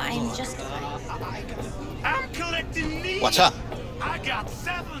 I'm just I'm collecting these. What's up? I got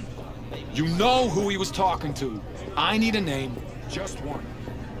 7. You know who he was talking to. I need a name. Just one.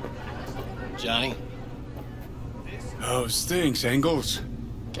 Johnny? How's things, Engels?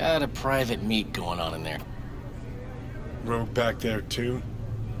 Got a private meet going on in there. Rogue back there, too?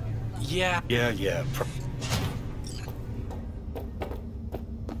 Yeah. Yeah.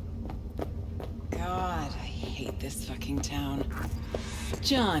 God, I hate this fucking town.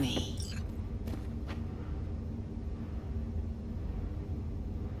 Johnny.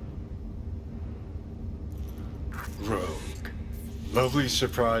 Rogue. Lovely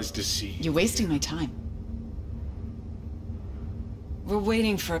surprise to see you. You're wasting my time. We're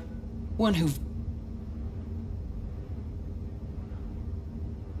waiting for one who...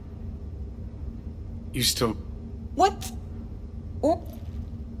 You still... What? Oh,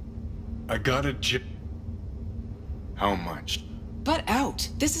 I got a j... How much? butt out.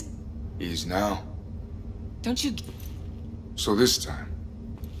 This is... Is now. Don't you... So this time.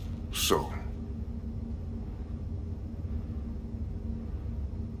 So.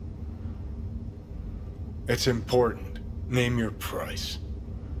 It's important. Name your price.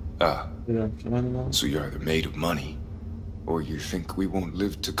 Ah. So you're either made of money, or you think we won't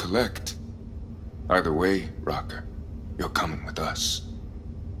live to collect. Either way, Rocker, you're coming with us.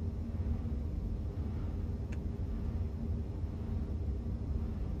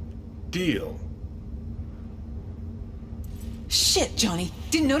 Deal. Shit, Johnny.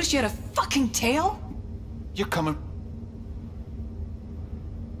 Didn't notice you had a fucking tail? You're coming.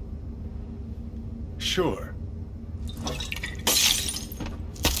 Sure.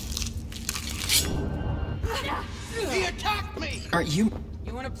 He attacked me! Aren't you...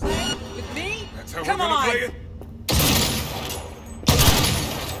 You wanna play with me? That's how Come we're gonna on. play it.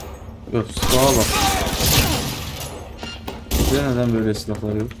 Yok, sağa bak. Bize neden böyle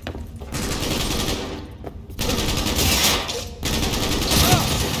silahlar yok?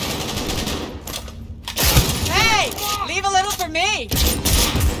 Hey! Leave a little for me!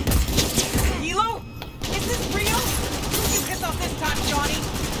 Hilo? Is this real? Who you piss off this time, Johnny?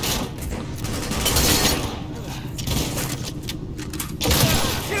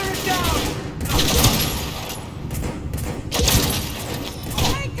 Shoot her down!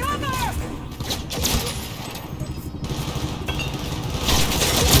 Hey, cover!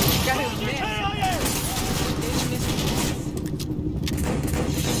 Gotta admit. Yes!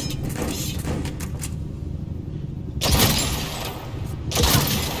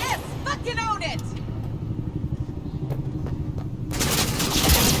 Fucking own it!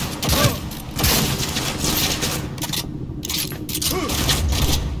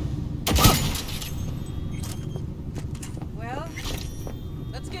 Well,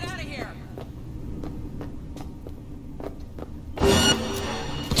 let's get out of here.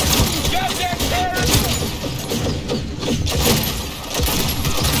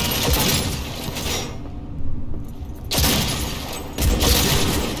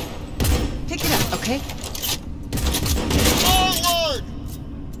 Pick it up, okay?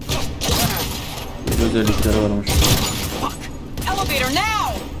 Bir özellikleri varmış. Elevator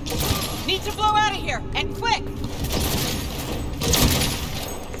now! Need to blow out of here, and quick!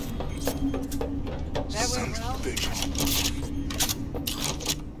 That went well.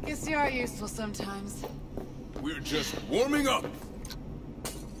 Guess you are useful sometimes. We're just warming up.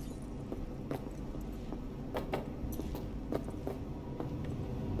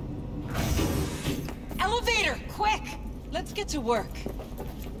 Elevator, quick! Let's get to work.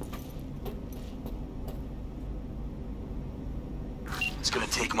 It's gonna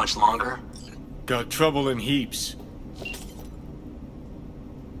take much longer. Got trouble in heaps.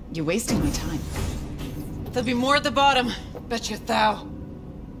 You're wasting my time. There'll be more at the bottom. Bet you thou.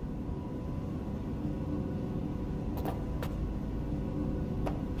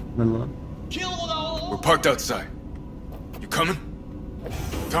 Ne lan? We're parked outside. You coming?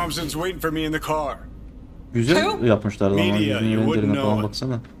 Thompson's waiting for me in the car. Güzel yapmışlar lan. Media, Yüzünü you wouldn't renderine know falan it.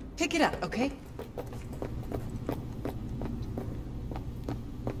 baksana. Pick it up, okay?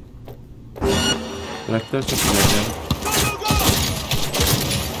 Karakter çok güzel ya.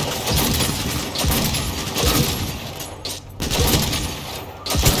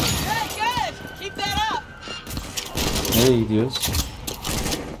 Very good! Keep that up! Nereye gidiyoruz?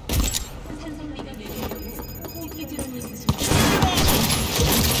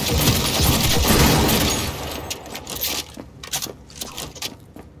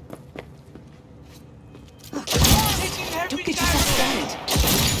 Don't get yourself started.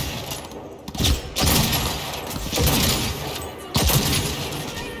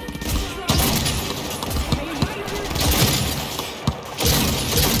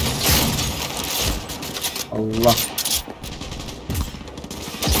 Allah.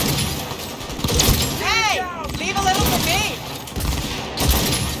 Hey! Leave a little for me!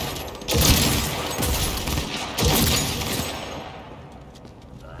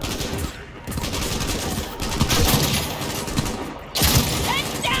 Head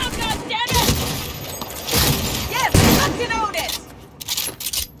down, goddammit! Yes, fucking own it!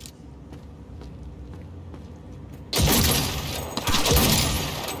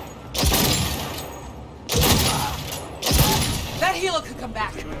 That Hilo could come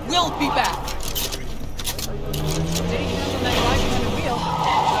back. We'll be back. Taking hands on that ride behind the wheel.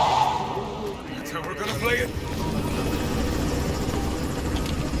 That's how we're gonna play it.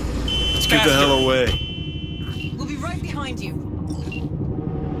 Let's get the hell away. We'll be right behind you.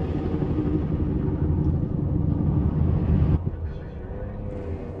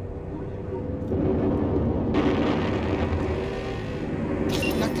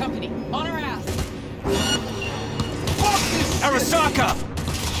 Got company. On our ass. Arasaka!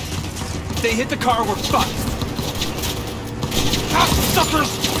 If they hit the car, we're fucked. Ah, suckers!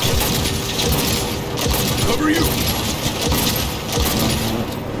 Cover you.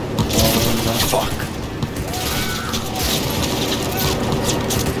 Fuck!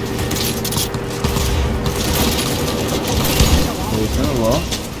 Neyse lan.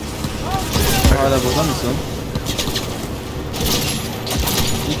 Hala burada mısın?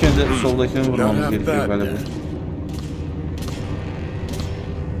 İlk önce soldakini vurmamız gerekiyor galiba.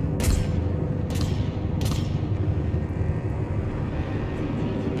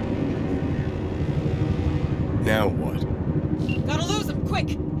 Now what? Gotta lose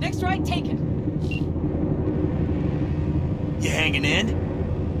Quick! Next ride taken! You hanging in?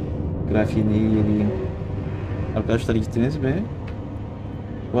 Grafiğini yeniyim. Arkadaşlar gittiniz mi?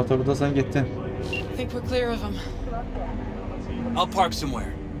 Fuat orada sen gittin. I think we're clear of them. I'll park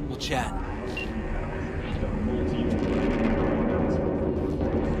somewhere. We'll chat.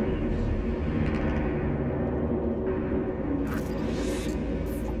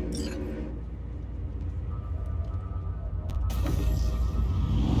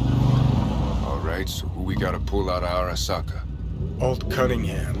 So who we gotta pull out of Arasaka? Alt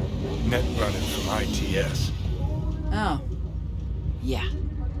Cunningham, net running from ITS. Oh. Yeah.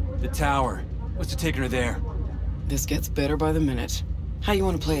 The tower. What's taking her there? This gets better by the minute. How you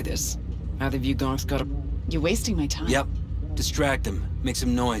want to play this? Either of you gonks got a... You're wasting my time. Yep. Distract them. Make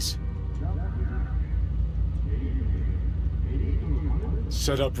some noise.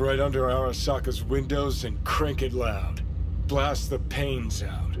 Set up right under Arasaka's windows and crank it loud. Blast the panes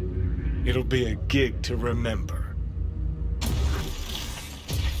out. It'll be a gig to remember.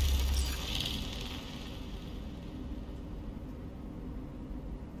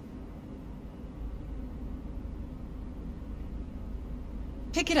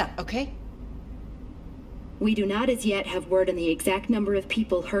 Pick it up, okay? We do not as yet have word on the exact number of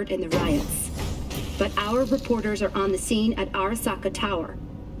people hurt in the riots. But our reporters are on the scene at Arasaka Tower.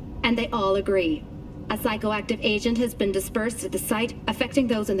 And they all agree. A psychoactive agent has been dispersed at the site, affecting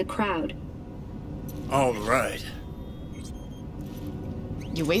those in the crowd. All right.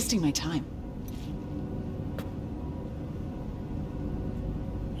 You're wasting my time.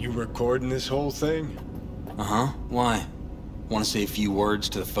 You recording this whole thing? Uh-huh. Why? Want to say a few words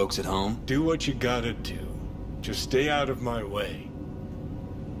to the folks at home? Do what you gotta do. Just stay out of my way.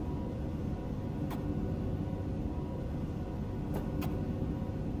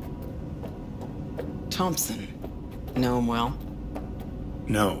 Thompson. Know him well?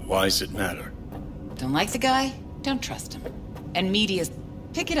 No, why's it matter? Don't like the guy? Don't trust him. And media's...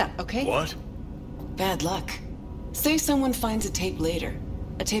 Pick it up, okay? What? Bad luck. Say someone finds a tape later.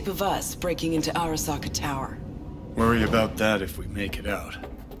 A tape of us breaking into Arasaka Tower. Worry about that if we make it out.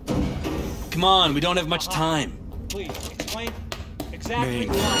 Come on, we don't have much time. Please, explain exactly.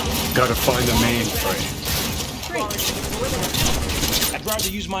 Gotta find the mainframe. I'd rather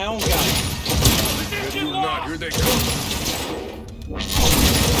use my own guy. Do not, here they come.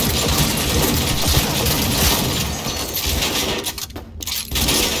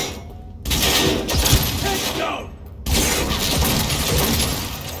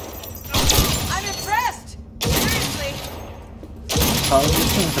 I'm impressed! Seriously!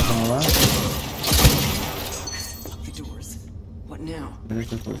 Lock the doors. What now?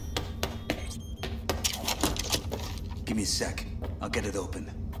 Give me a sec. I'll get it open.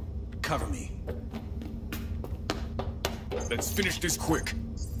 Cover me. Let's finish this quick.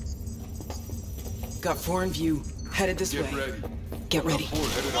 Got four in view. Headed this way. Ready. Get ready. Four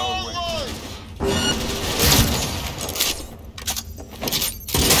headed our way.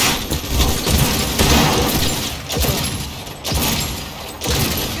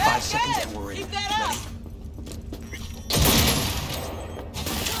 Five seconds and we're in. Keep that up!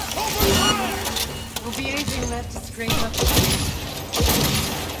 Won't be anything left to scrape up.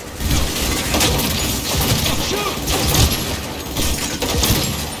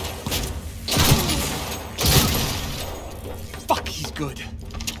 Fuck, he's good.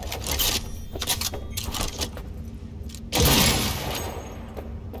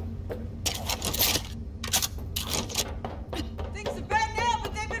 Things are bad now,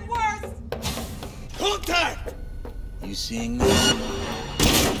 but they've been worse! Contact! You seeing this?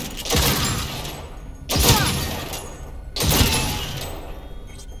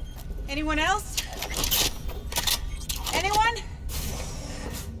 Anyone else? Anyone?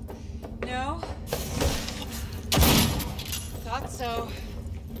 No? Thought so.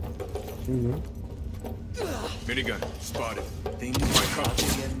 Minigun, spotted. Things are about to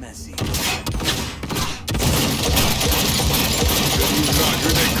get messy. Do not,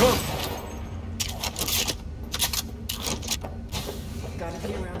 here they come. Gotta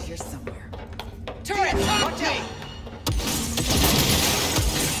be around here somewhere. Turret! Watch out!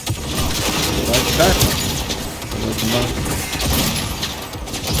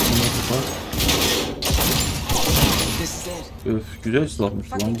 This is it. Öf, güzel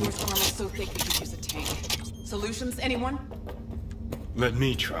silahmış lan Fucking bu. doors almost so thick we could use a tank. Solutions, anyone? Let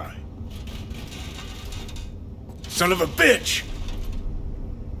me try. Son of a bitch!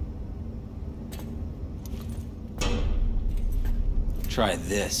 Try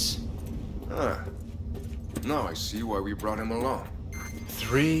this. Ah. Now I see why we brought him along.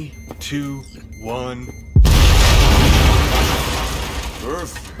 3, 2, 1.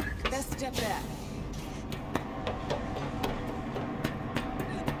 Perfect. Best step back.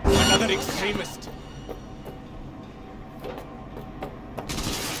 Another extremist.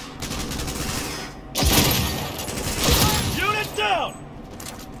 Unit down!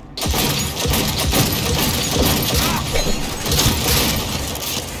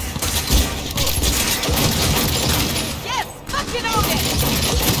 Yes! Fucking own it!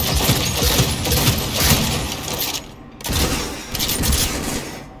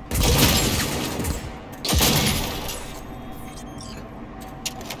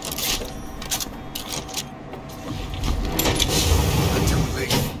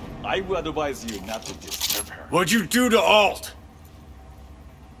 I would advise you not to disturb her. What'd you do to Alt?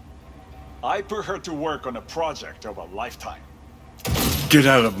 I put her to work on a project of a lifetime. Get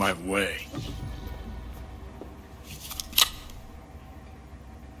out of my way.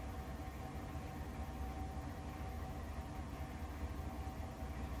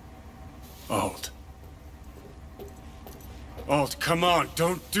 Alt. Alt, come on,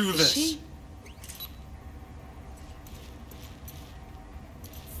 don't do this. She?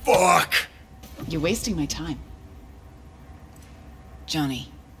 Fuck! You're wasting my time.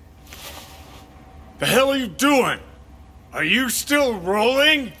 Johnny. The hell are you doing? Are you still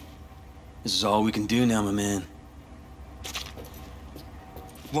rolling? This is all we can do now, my man.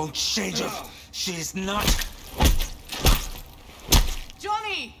 Won't change it. She's not.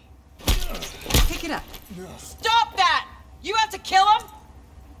 Johnny! Pick it up. Stop that! You have to kill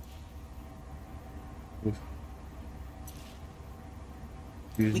him?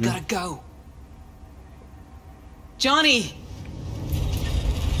 We gotta go. Johnny!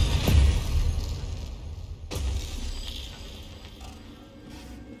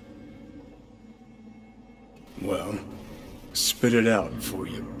 Well, spit it out before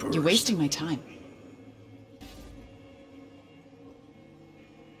you burst. You're wasting my time.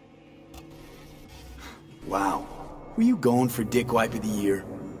 Wow. Were you going for Dick Wipe of the Year?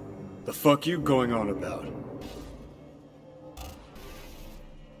 The fuck you going on about?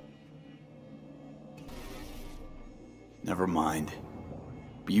 Never mind.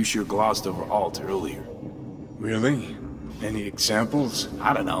 But you sure glossed over Alt earlier. Really? Any examples?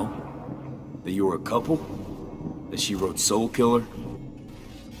 I don't know. That you were a couple? That she wrote Soul Killer?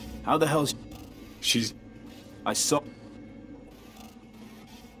 How the hell she's... I saw...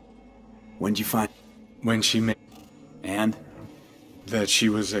 When'd you find... When she made... And? That she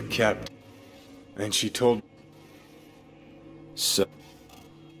was a captain. And she told... So...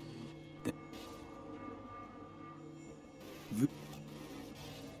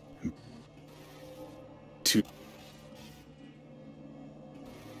 To...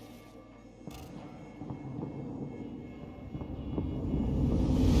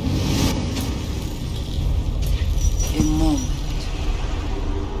 A moment.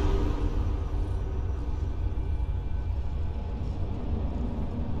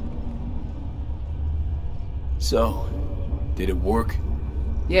 So, did it work?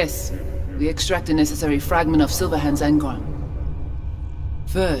 Yes, we extract the necessary fragment of Silverhand's engram.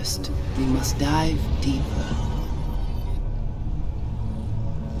 First, we must dive deeper.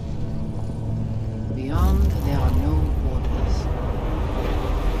 Beyond, there are no borders.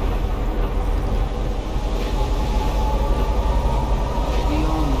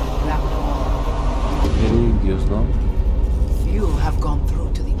 Beyond the black wall. Nereye gidiyoruz lan? Few have gone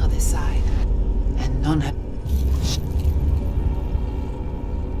through to the other side, and none have...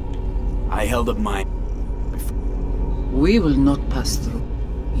 I held up mine. We will not pass through.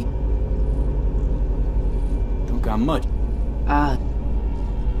 Don't got much. Ah.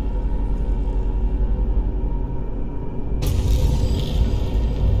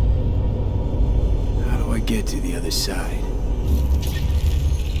 How do I get to the other side?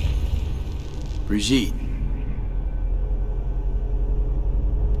 Brigitte.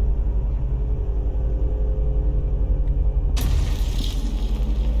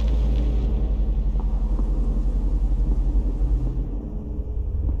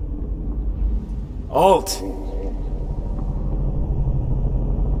 Alt!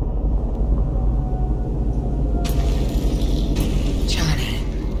 Johnny.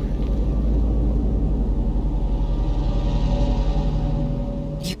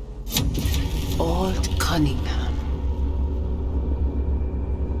 You... Alt Cunningham.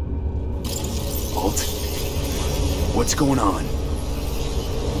 Alt? What's going on?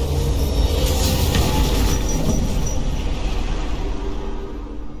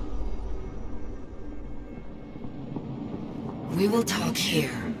 We will talk here.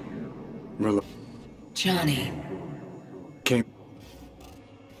 Johnny. Came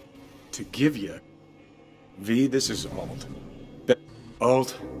to give you. V, this is Alt.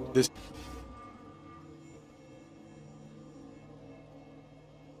 Alt, this...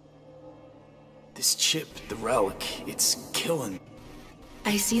 This chip, the relic, it's killing.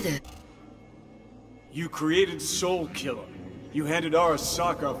 I see that. You created Soul Killer. You handed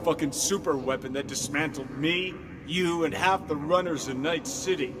Arasaka a fucking super weapon that dismantled me, you, and half the runners in Night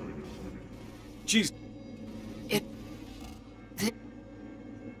City. Jeez.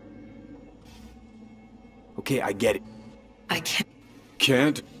 Okay, I get it. I can't.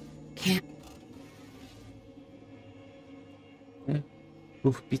 Can't? Can't.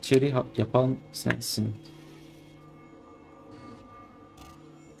 Ruh biçeri yapan sensin.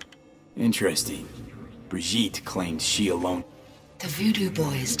 Interesting. Brigitte claimed she alone. The voodoo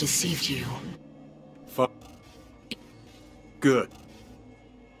boys deceived you. Fuck. Good.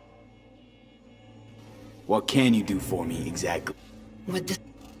 What can you do for me exactly? With the...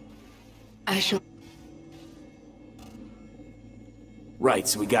 I shall... Right,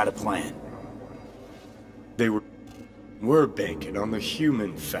 so we got a plan. We're banking on the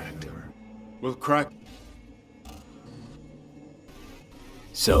human factor. We'll crack...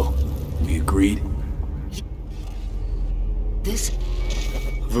 So, we agreed? This...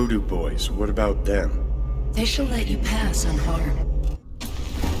 Voodoo boys, what about them? They shall let you pass unharmed.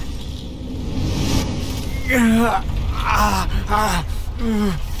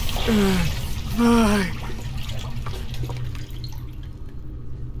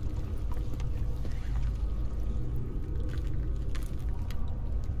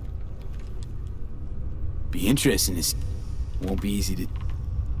 Be interesting to see. Won't be easy to...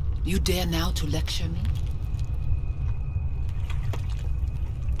 You dare now to lecture me?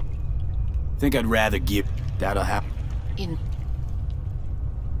 Think I'd rather give... That'll happen. In...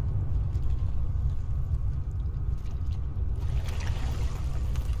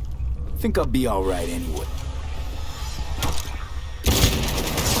 Think I'll be alright anyway.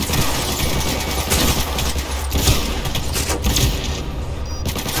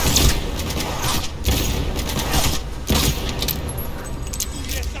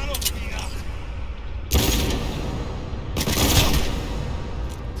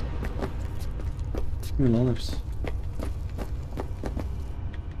 Kim lan hepsi?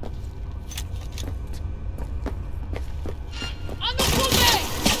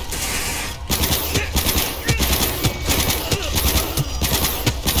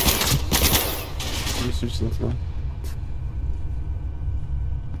 Bir sürü silah var.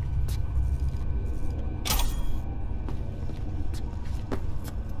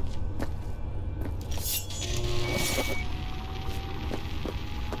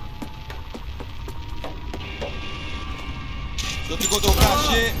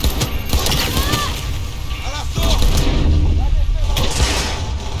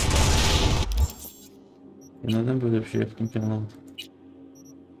 Neden böyle bir şey yaptım ki anlamadım.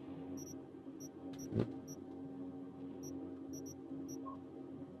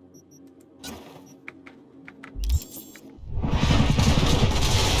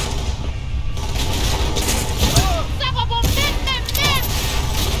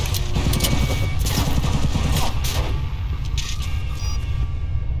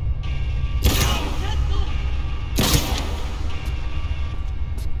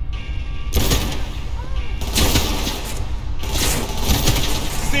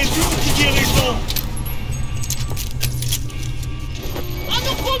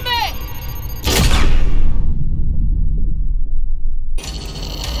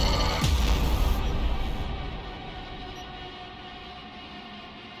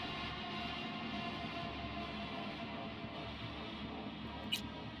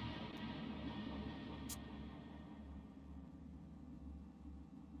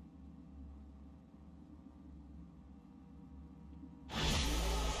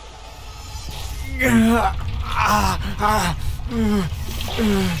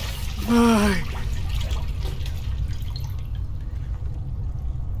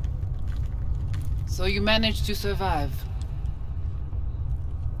 So you managed to survive.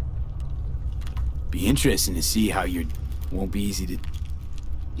 Be interesting to see how you're... Won't be easy to...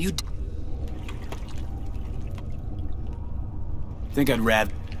 You... Think I'd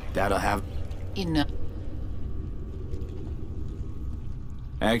rather... That'll have... Enough.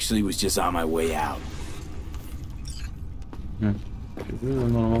 Actually was just on my way out.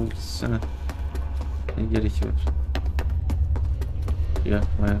 Normal gitsene. Ne gerek var?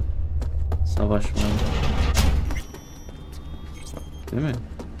 Yapmaya. Savaşmaya. Değil mi?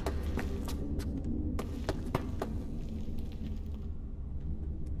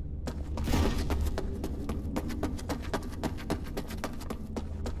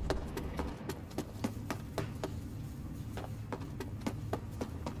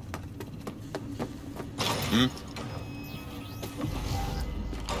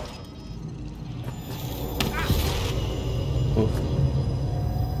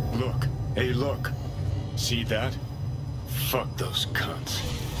 see that? Fuck those cunts.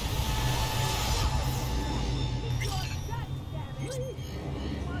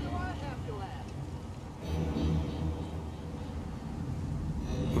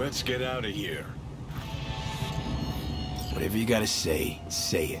 Let's get out of here. Whatever you gotta say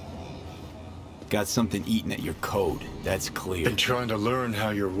it. Got something eating at your code, that's clear. Been trying to learn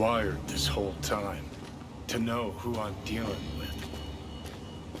how you're wired this whole time. To know who I'm dealing with.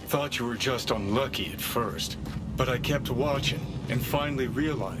 Thought you were just unlucky at first, but I kept watching and finally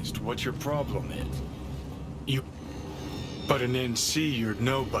realized what your problem is. But an NC, you're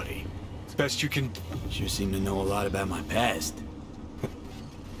nobody. Best you can... Sure seem to know a lot about my past.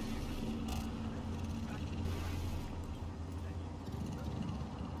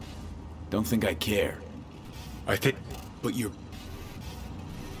 Don't think I care. I think... But you're...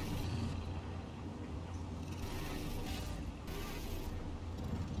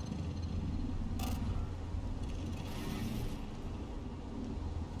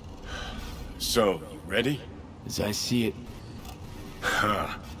 So, you ready? As I see it...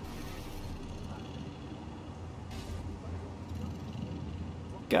 Huh.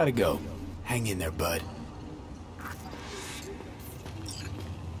 Gotta go. Hang in there, bud.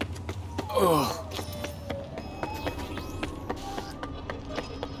 Ugh.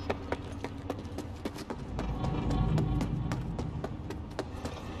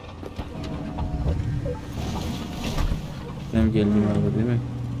 Benim geldiğim araba değil mi?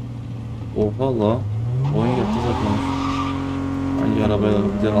 Oha la. Oyun yaptı zaten. Hangi arabayla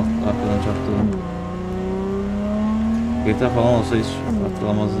bir de arkadan çarptığını. GTA falan olsa hiç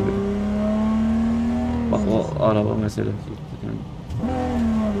hatırlamazdı bile. Bak o araba mesela.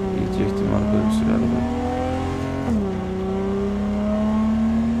 Gidecektim arkada bir sürü araba.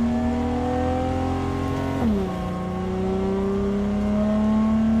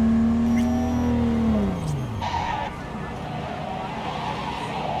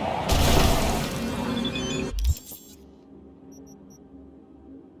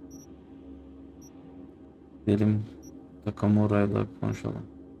 Gidelim Takamura'yla konuşalım.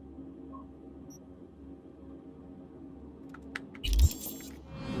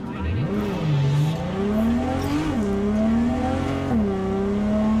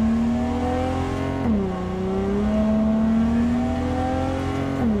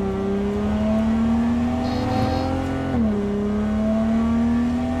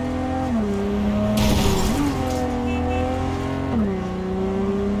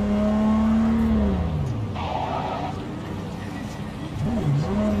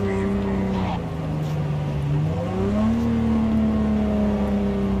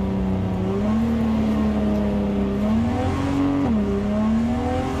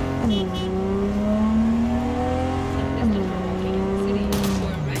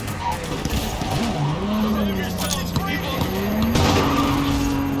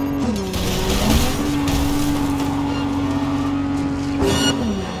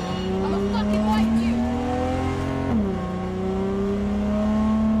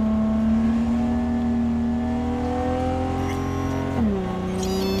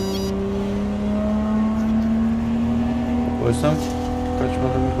 Koysam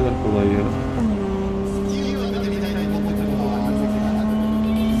kaçmada bu kadar kolay ya.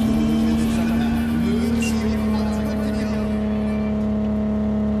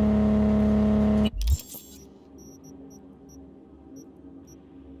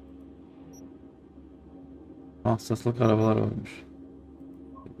 Hassaslık arabalar varmış.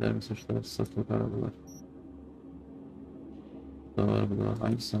 Gider mi suçlar hassaslık arabalar. Bu da var, bu da var.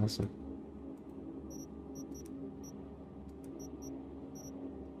 Hangisi hassas?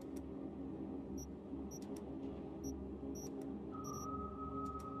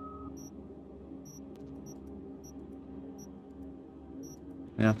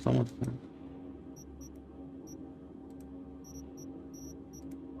 Ne yapamadık ya.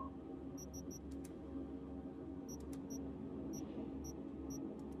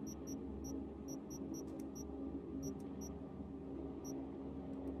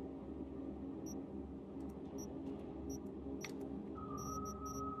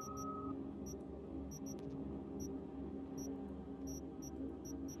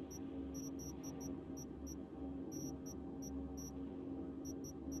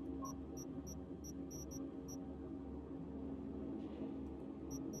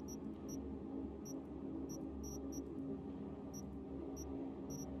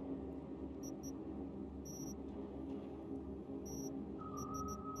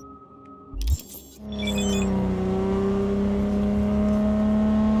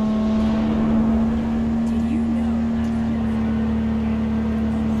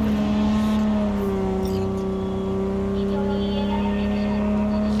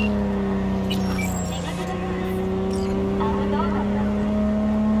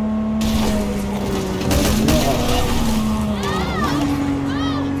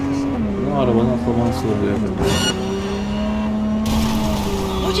 nasıl oluyor?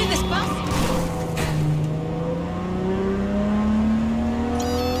 Oye, despacio.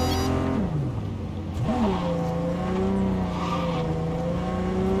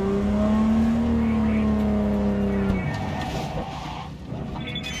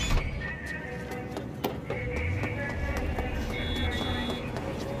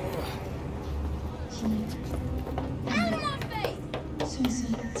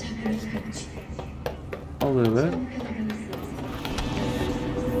 Oluyor be.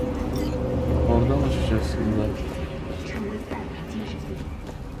 Oradan açacağız şimdi.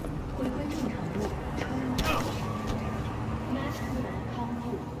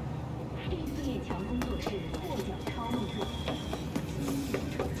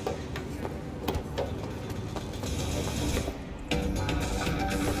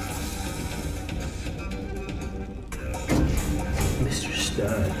 Mr.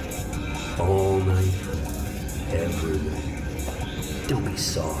 Stud, all night, every night. Don't be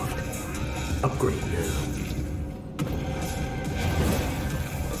soft. Upgrade now.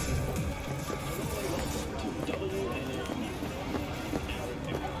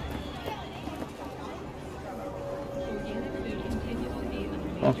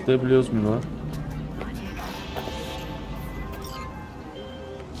 Atlayabiliyoruz mu lan?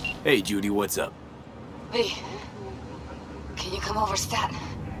 Hey, Judy, what's up? V, can you come over, Stat?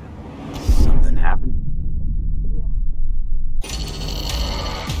 Something happened?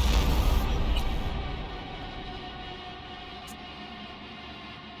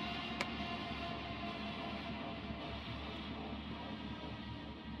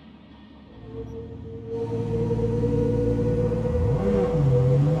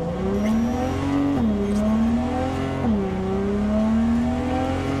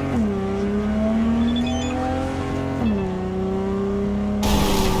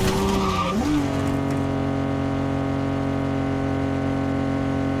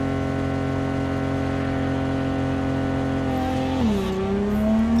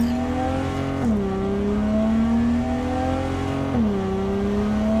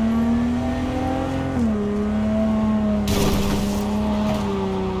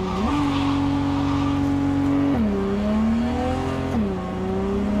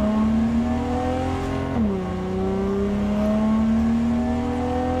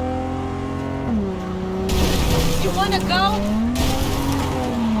 You wanna go?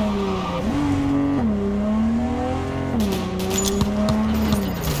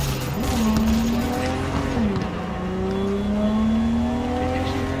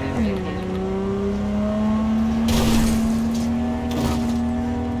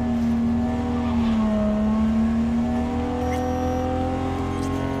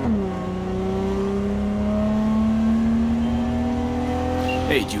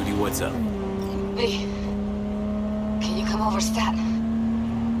 Hey, Judy, what's up? V, can you come over, Stat?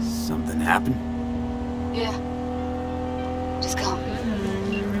 Something happened? Yeah. Just come.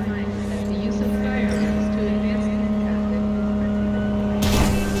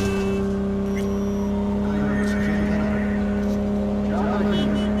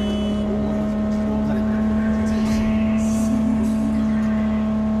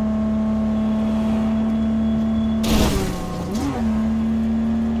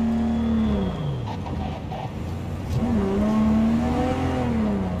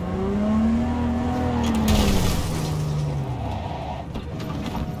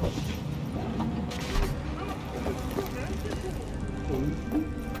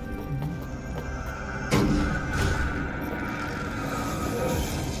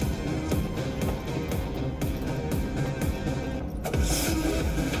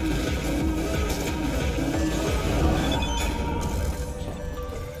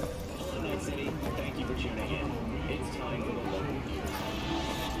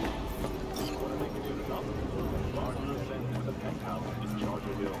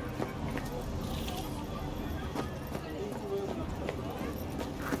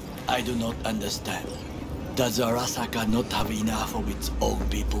 I do not understand. Does Arasaka not have enough of its own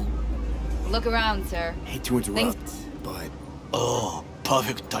people? Look around, sir. Hate to interrupt, but... Oh,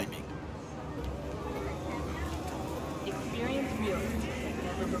 perfect timing.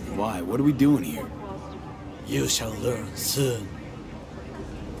 Why? What are we doing here? You shall learn soon.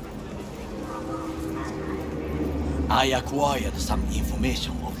 I acquired some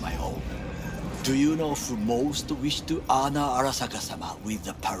information of my own. Do you know who most wished to honor Arasaka-sama with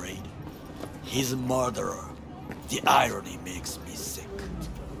the parade? His murderer. The irony makes me sick.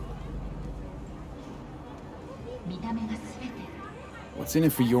 What's in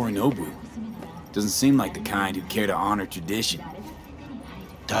it for Yorinobu? Doesn't seem like the kind who care to honor tradition.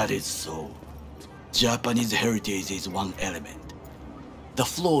 That is so. Japanese heritage is one element. The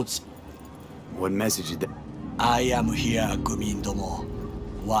floats. What message is that? I am here, Gumindomo.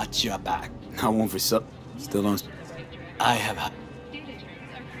 Watch your back. Not one for sub. Still don't. I have.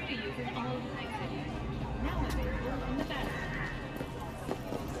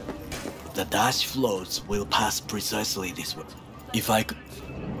 The dash floats will pass precisely this way. If I could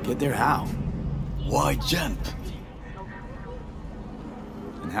Get there how? why jump?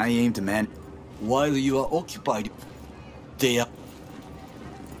 And how you aim to man? While you are occupied, they are.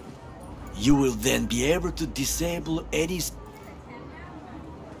 You will then be able to disable any.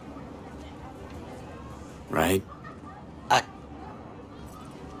 Right?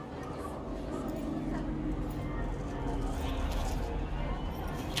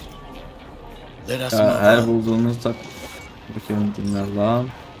 Let us Ya, her bulduğunuzda bakıyorum dinler lan.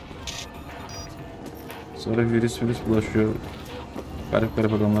 Sonra virüs bulaşıyor. Garip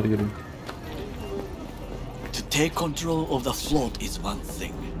adamlar geliyor. To take control of the float is one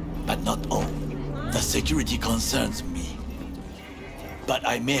thing, but not all. The security concerns me. But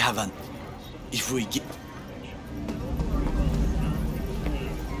I may have an. If we get.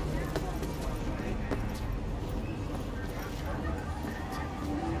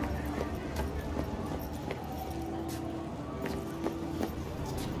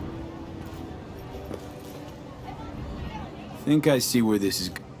 Think I see where this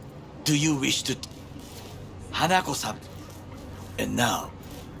is. Do you wish to... Hanako-san. And now,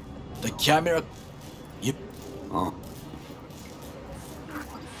 the camera... Yep. Oh.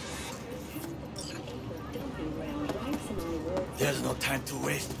 There's no time to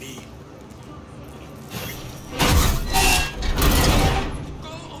waste, me.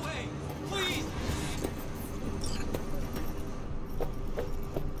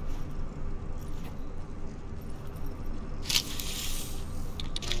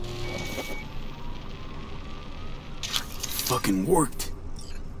 Fucking worked.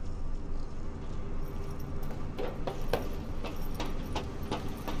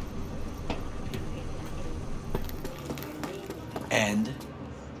 And?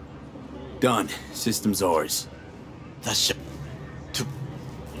 Done. System's ours. The ship. To...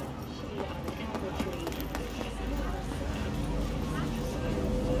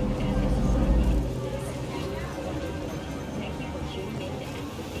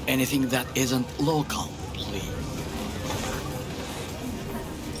 Anything that isn't local, please.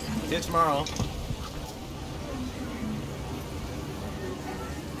 See you tomorrow.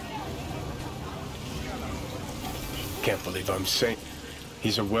 Can't believe I'm saying.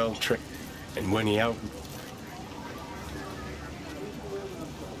 He's a well-trained, and when he out.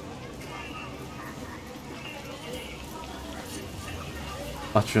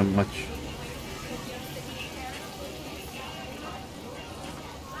 Açıyorum maç.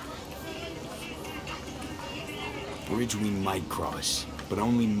 Bridge we might cross, but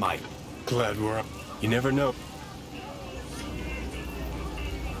only might. Glad we're up. You never know.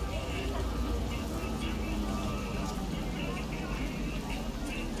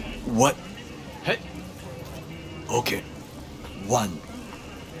 What? Hey. Okay. 1,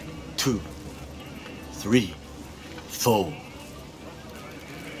 2, 3, 4.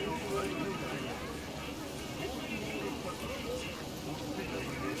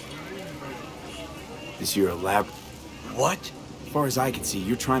 This your lab? What? As far as I can see,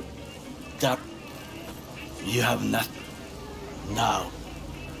 you're trying. That. You have nothing. Now,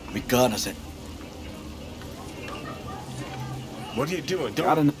 regardless of. What are you doing? Don't.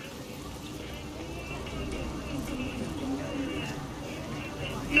 Gotta know.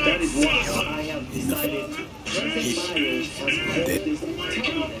 That is why I have decided present buyers must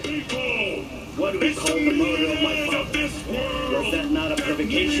What do we call the murder of my father? Was that not a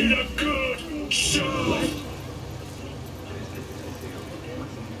provocation? What?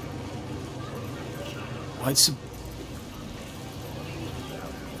 Why'd some...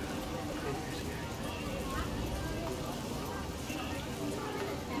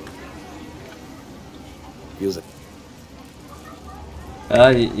 Feels it.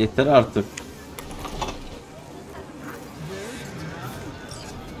 Ay yeter artık.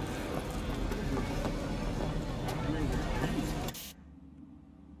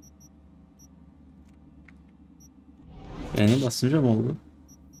 Beğeni basınca mı oldu?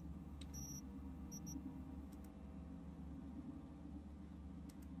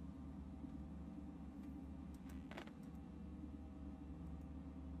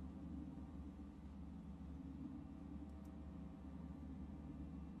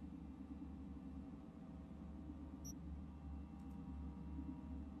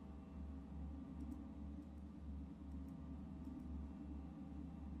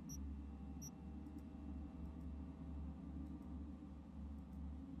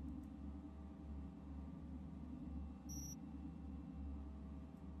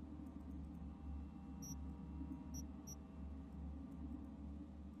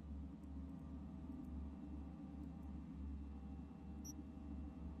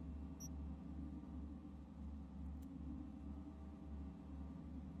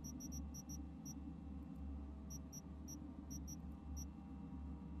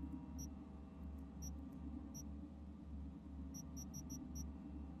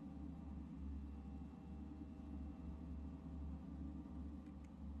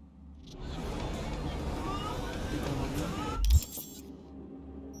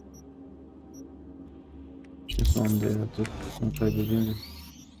 Tamam diyor. Dur. Bunu kaydediyorum.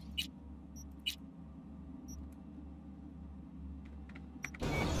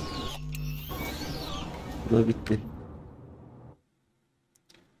 Bu da bitti.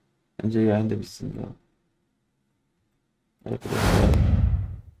 Bence yayın da bitsin ya. Arkadaşlar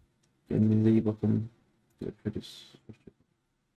kendinize iyi bakın. Görüşürüz.